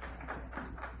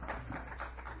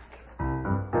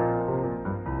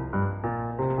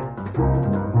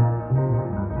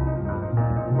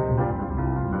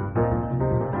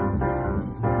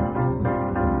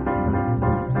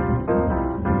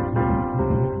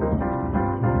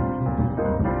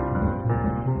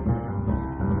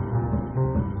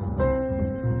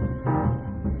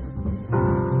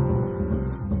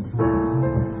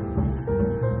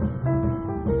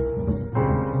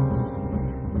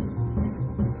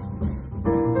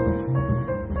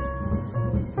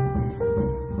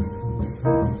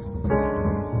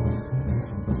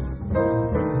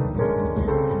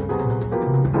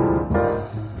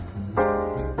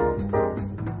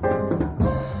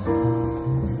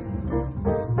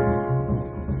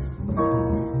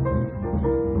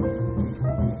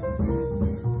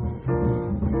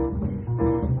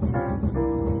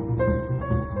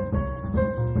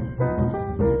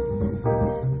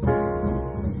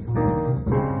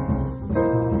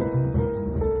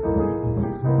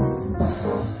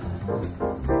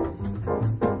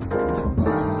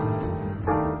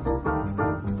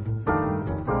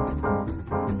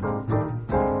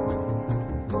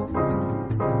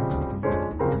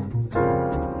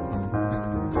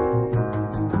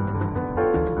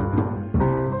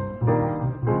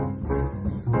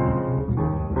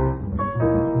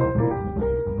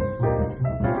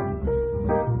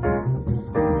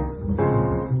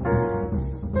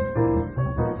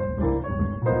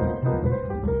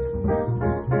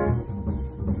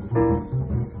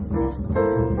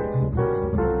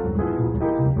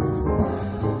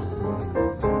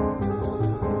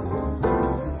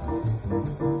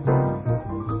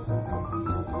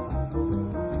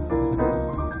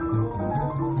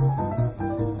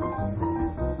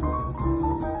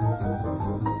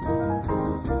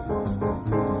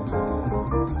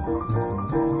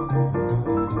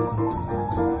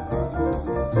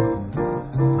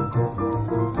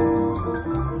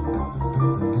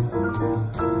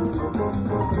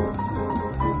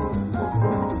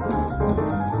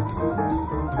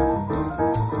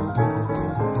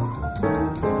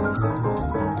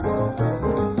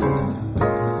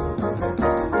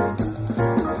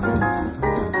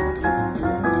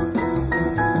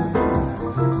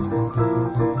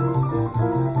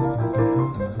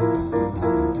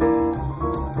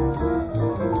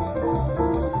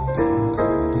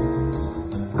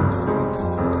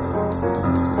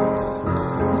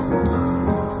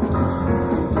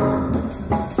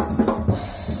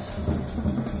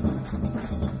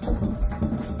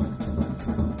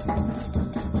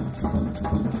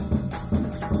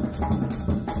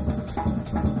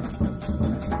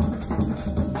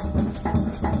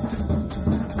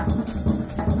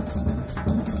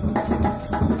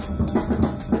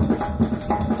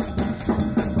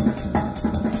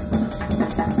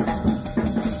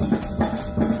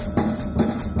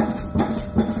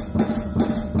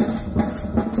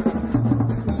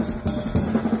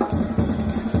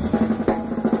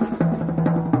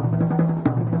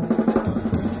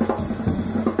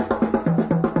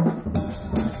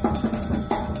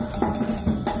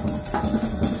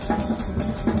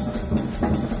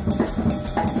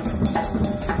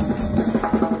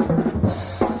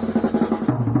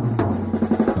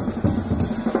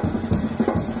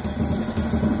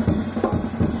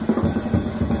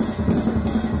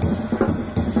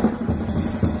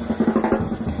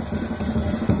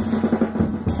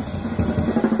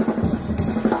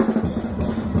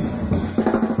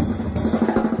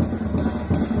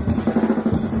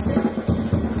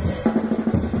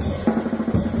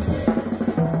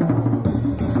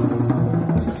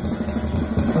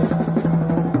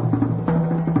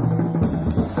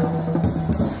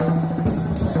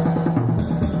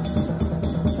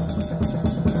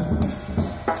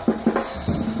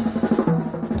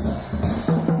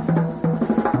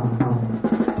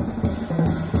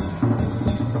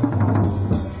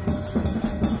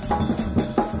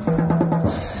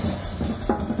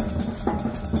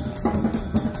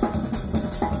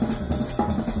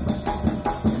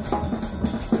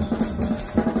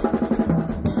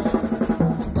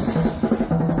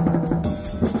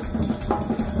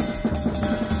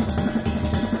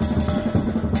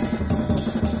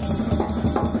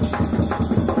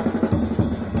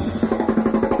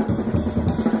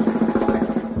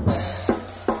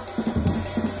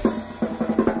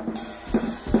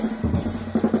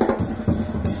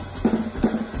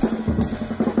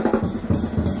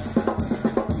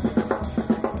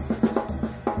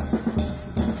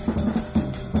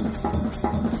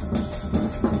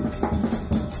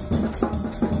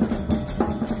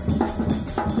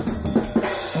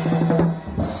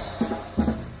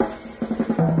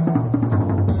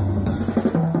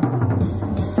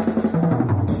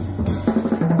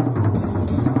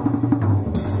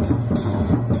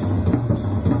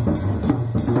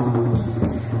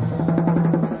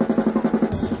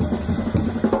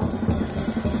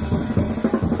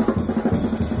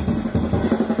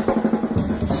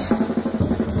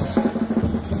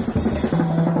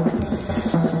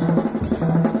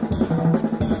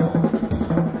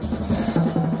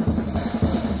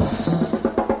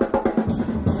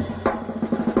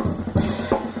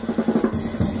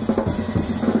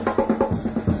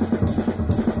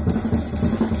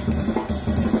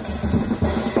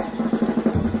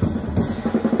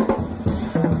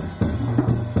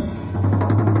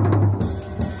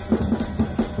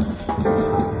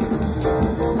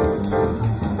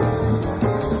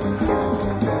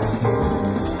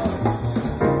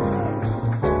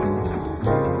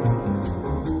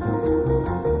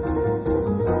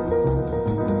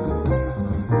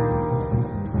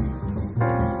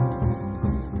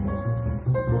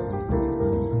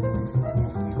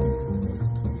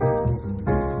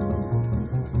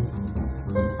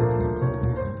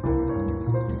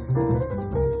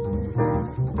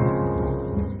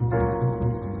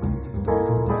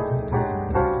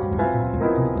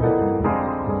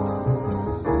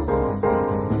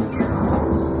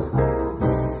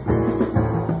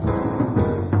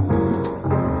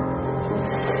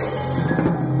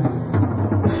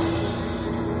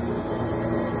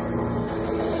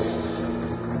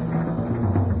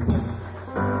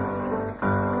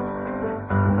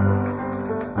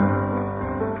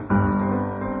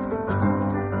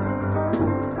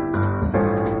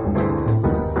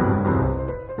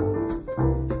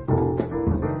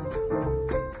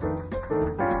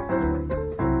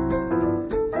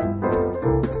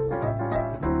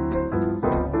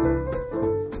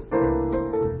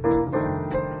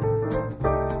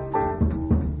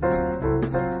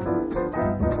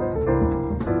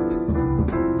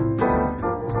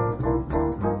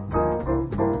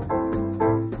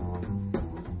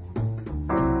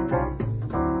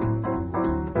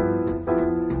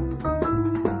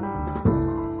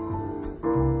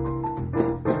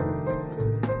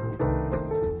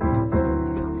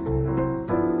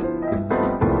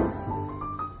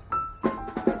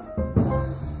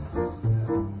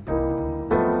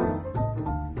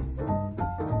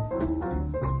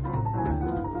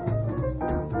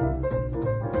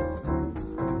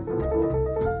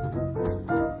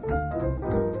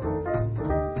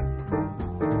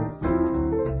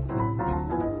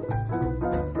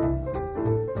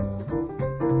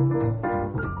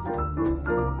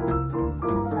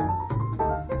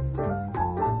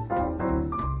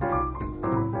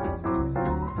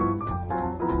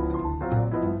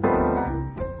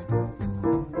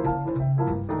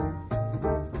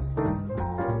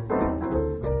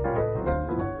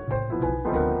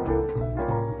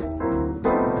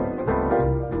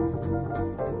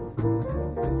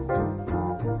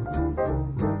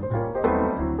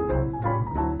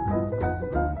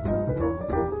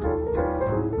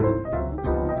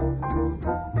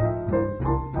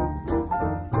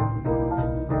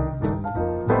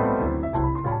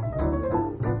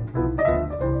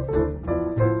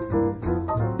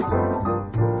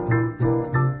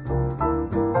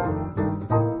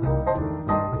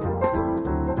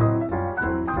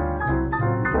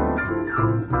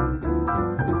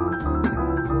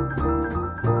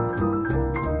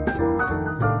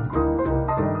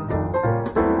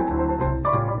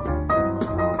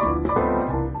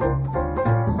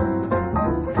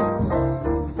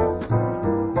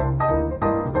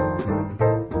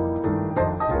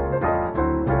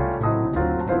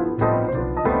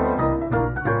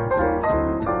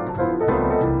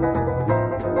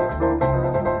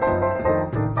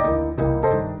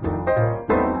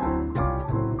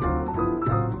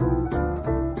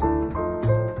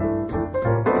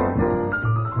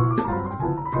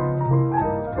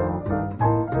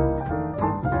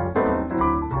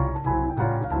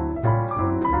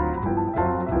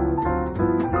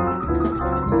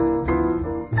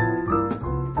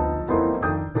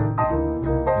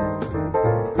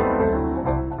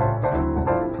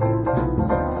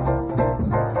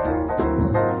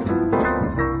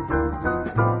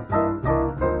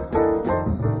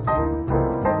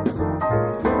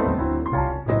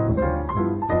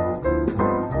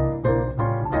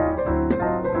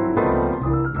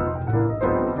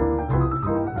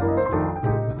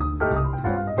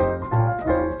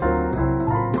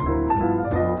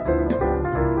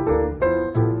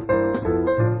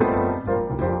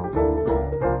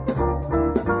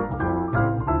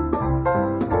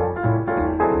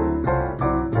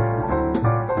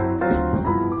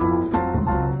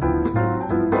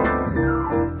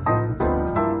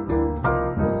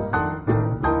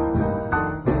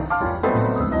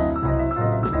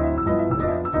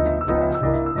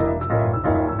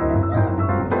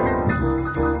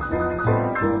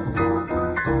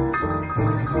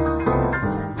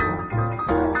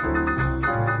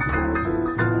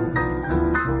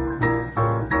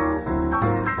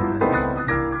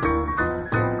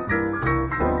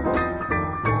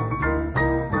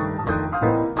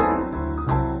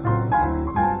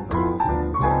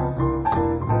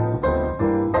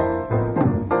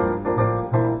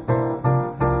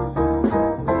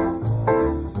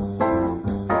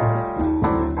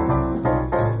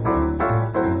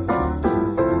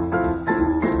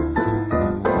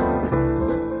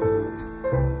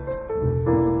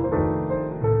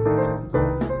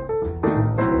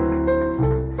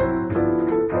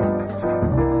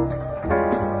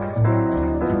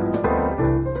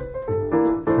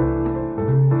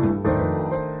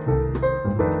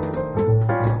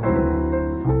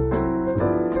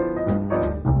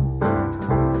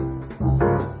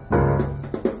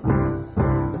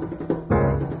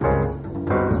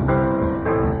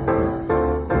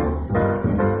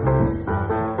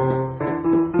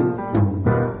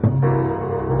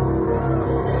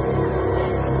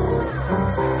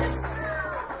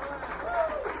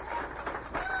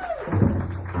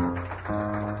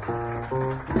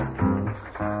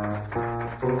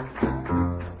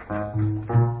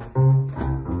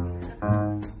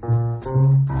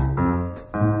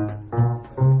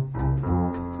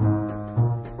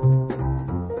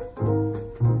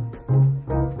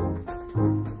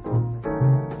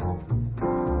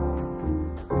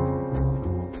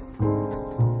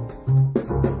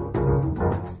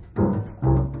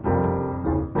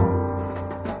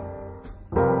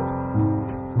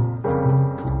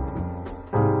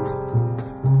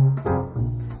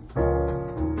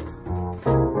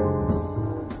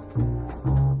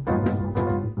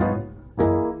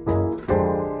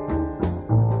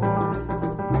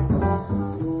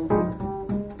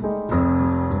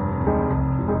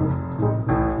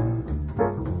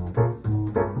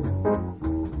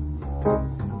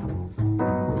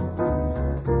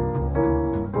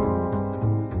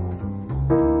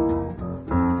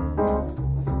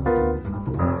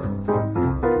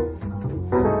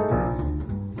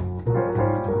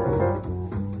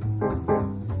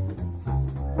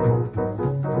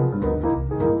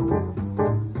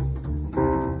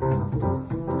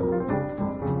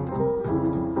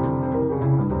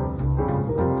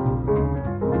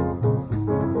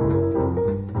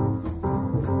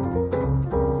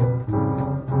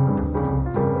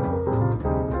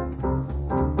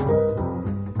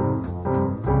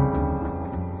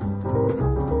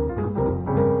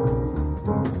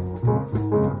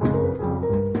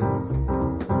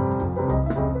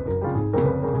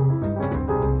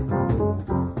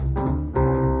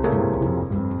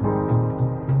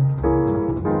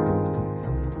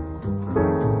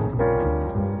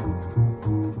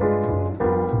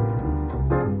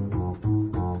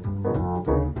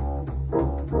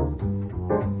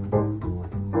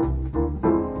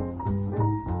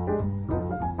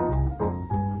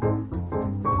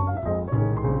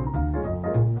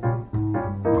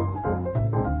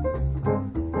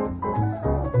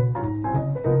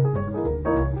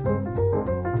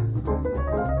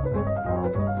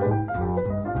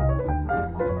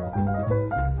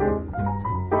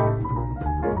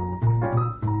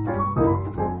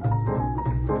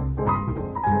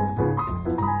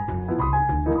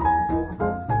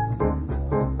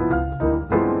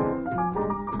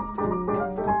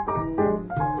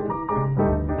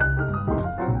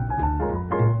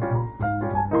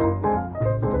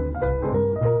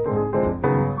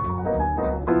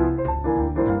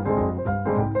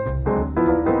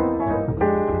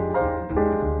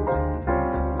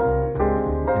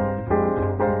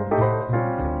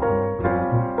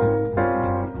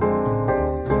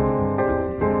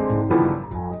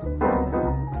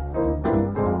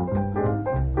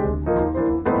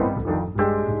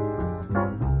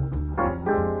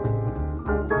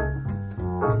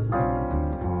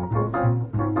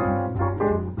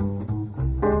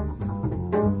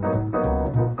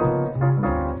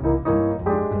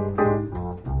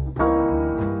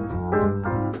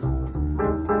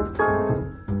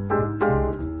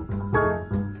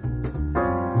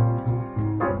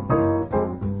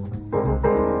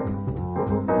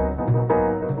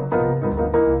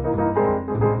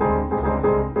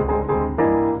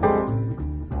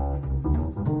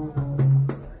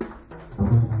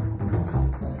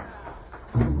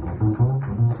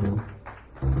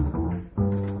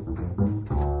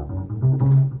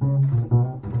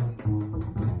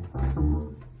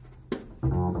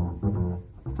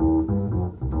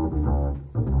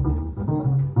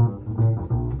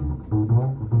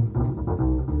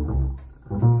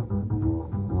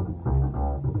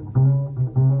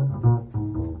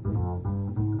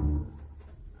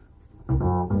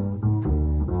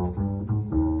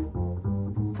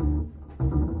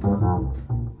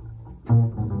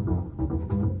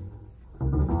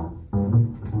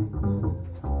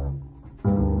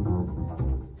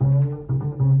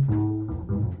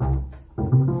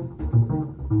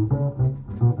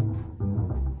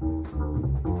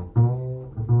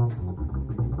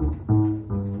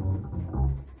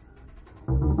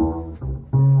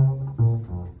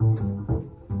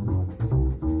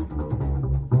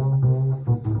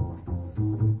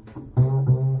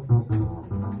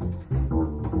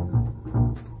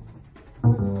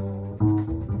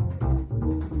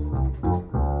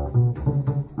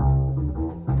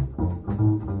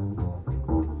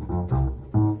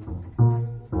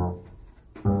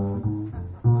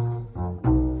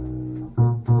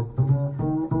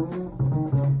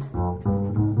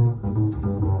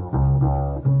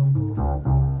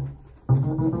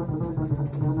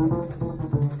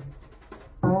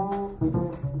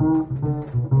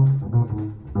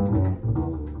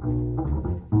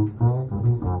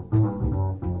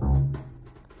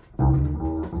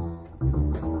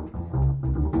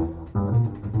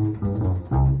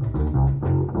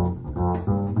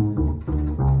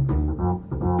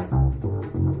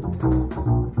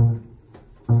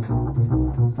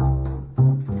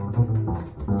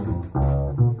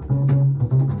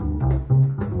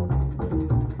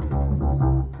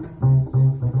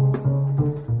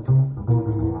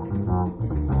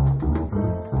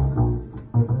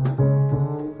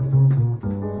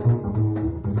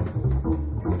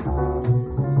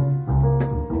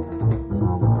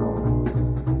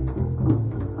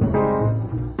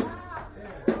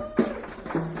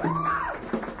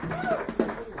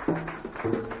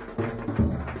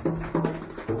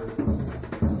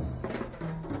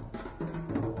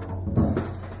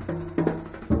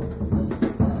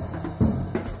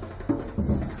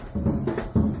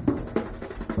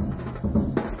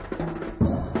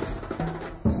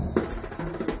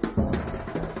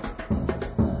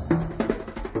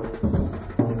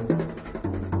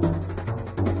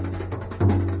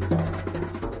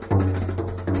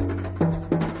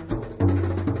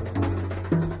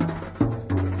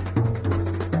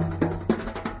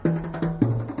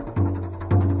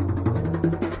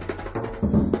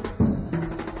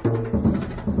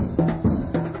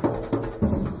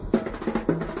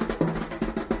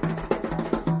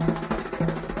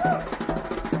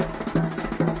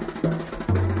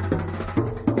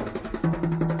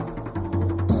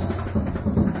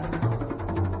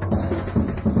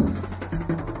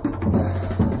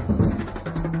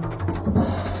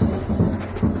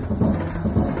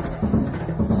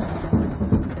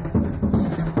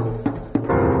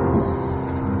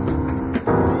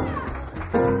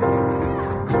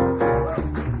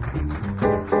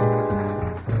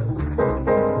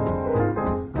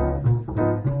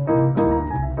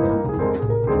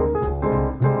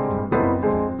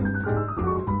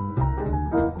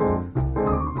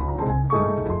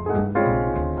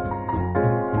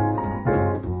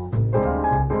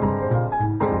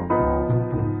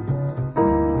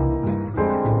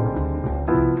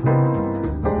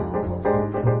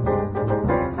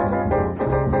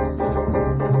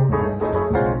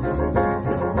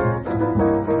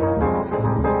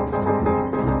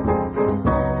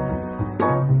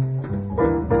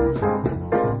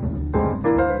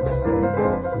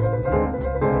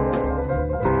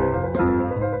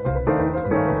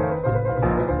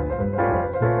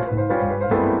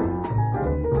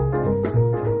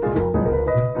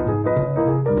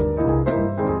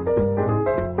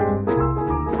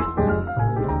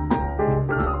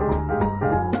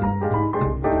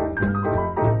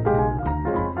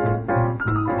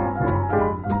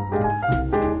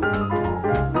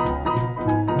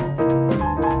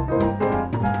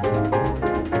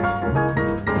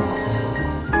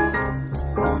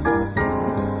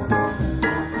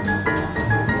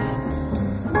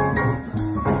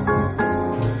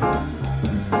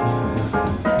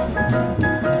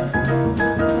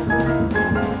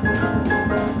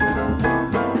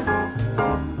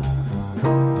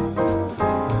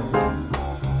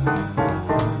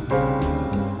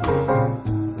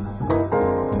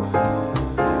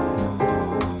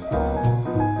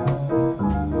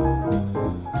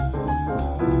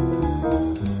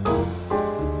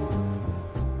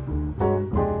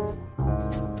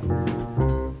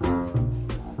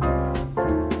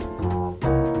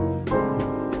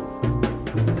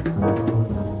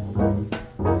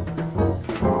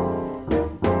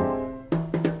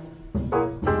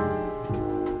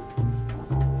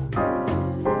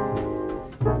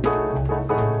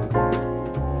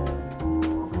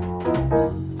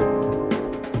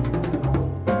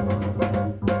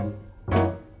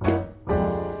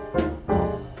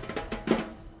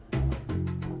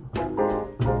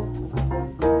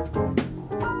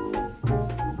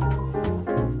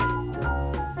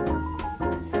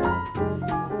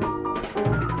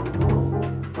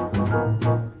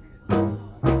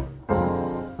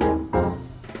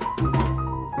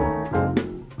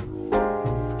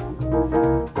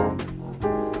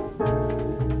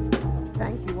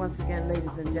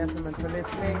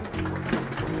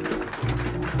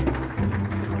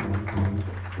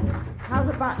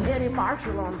 Eddie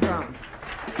Marshall on drums.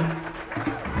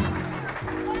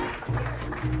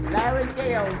 Larry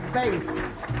Gales, bass.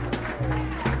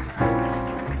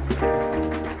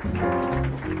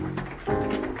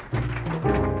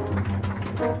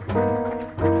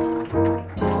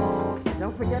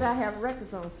 Don't forget I have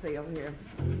records on sale here.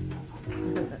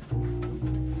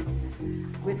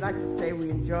 We'd like to say we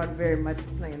enjoyed very much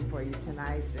playing for you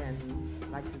tonight and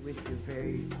like to wish you a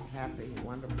very happy,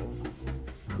 wonderful,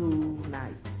 cool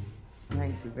night.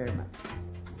 Thank you very much.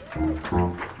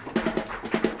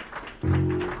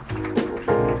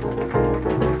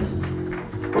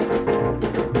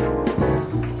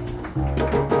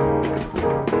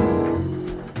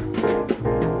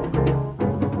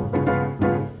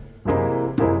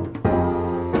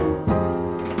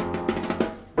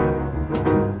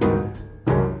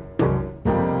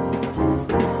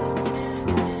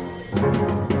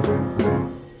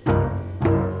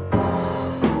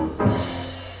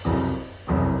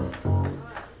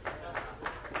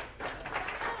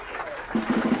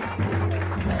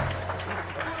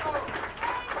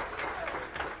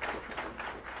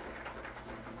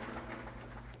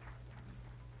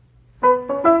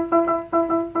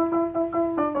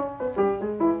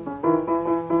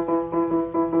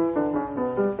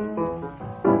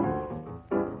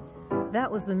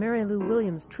 Was the Mary Lou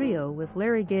Williams Trio with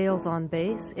Larry Gales on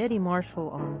bass, Eddie Marshall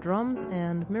on drums,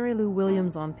 and Mary Lou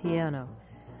Williams on piano.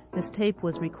 This tape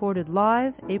was recorded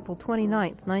live April 29,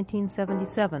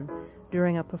 1977,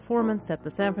 during a performance at the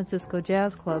San Francisco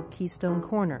Jazz Club Keystone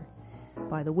Korner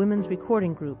by the Women's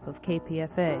Recording Group of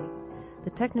KPFA. The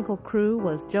technical crew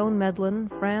was Joan Medlin,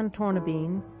 Fran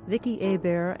Tornabene, Vicki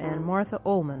Hebert, and Martha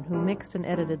Oelman, who mixed and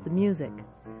edited the music.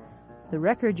 The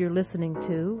record you're listening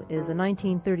to is a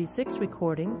 1936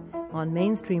 recording on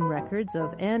Mainstream Records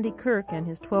of Andy Kirk and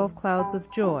his 12 Clouds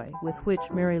of Joy, with which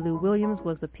Mary Lou Williams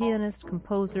was the pianist,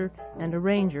 composer, and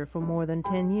arranger for more than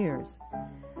 10 years.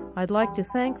 I'd like to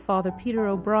thank Father Peter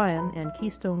O'Brien and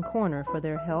Keystone Korner for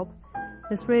their help.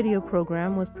 This radio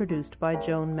program was produced by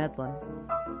Joan Medlin.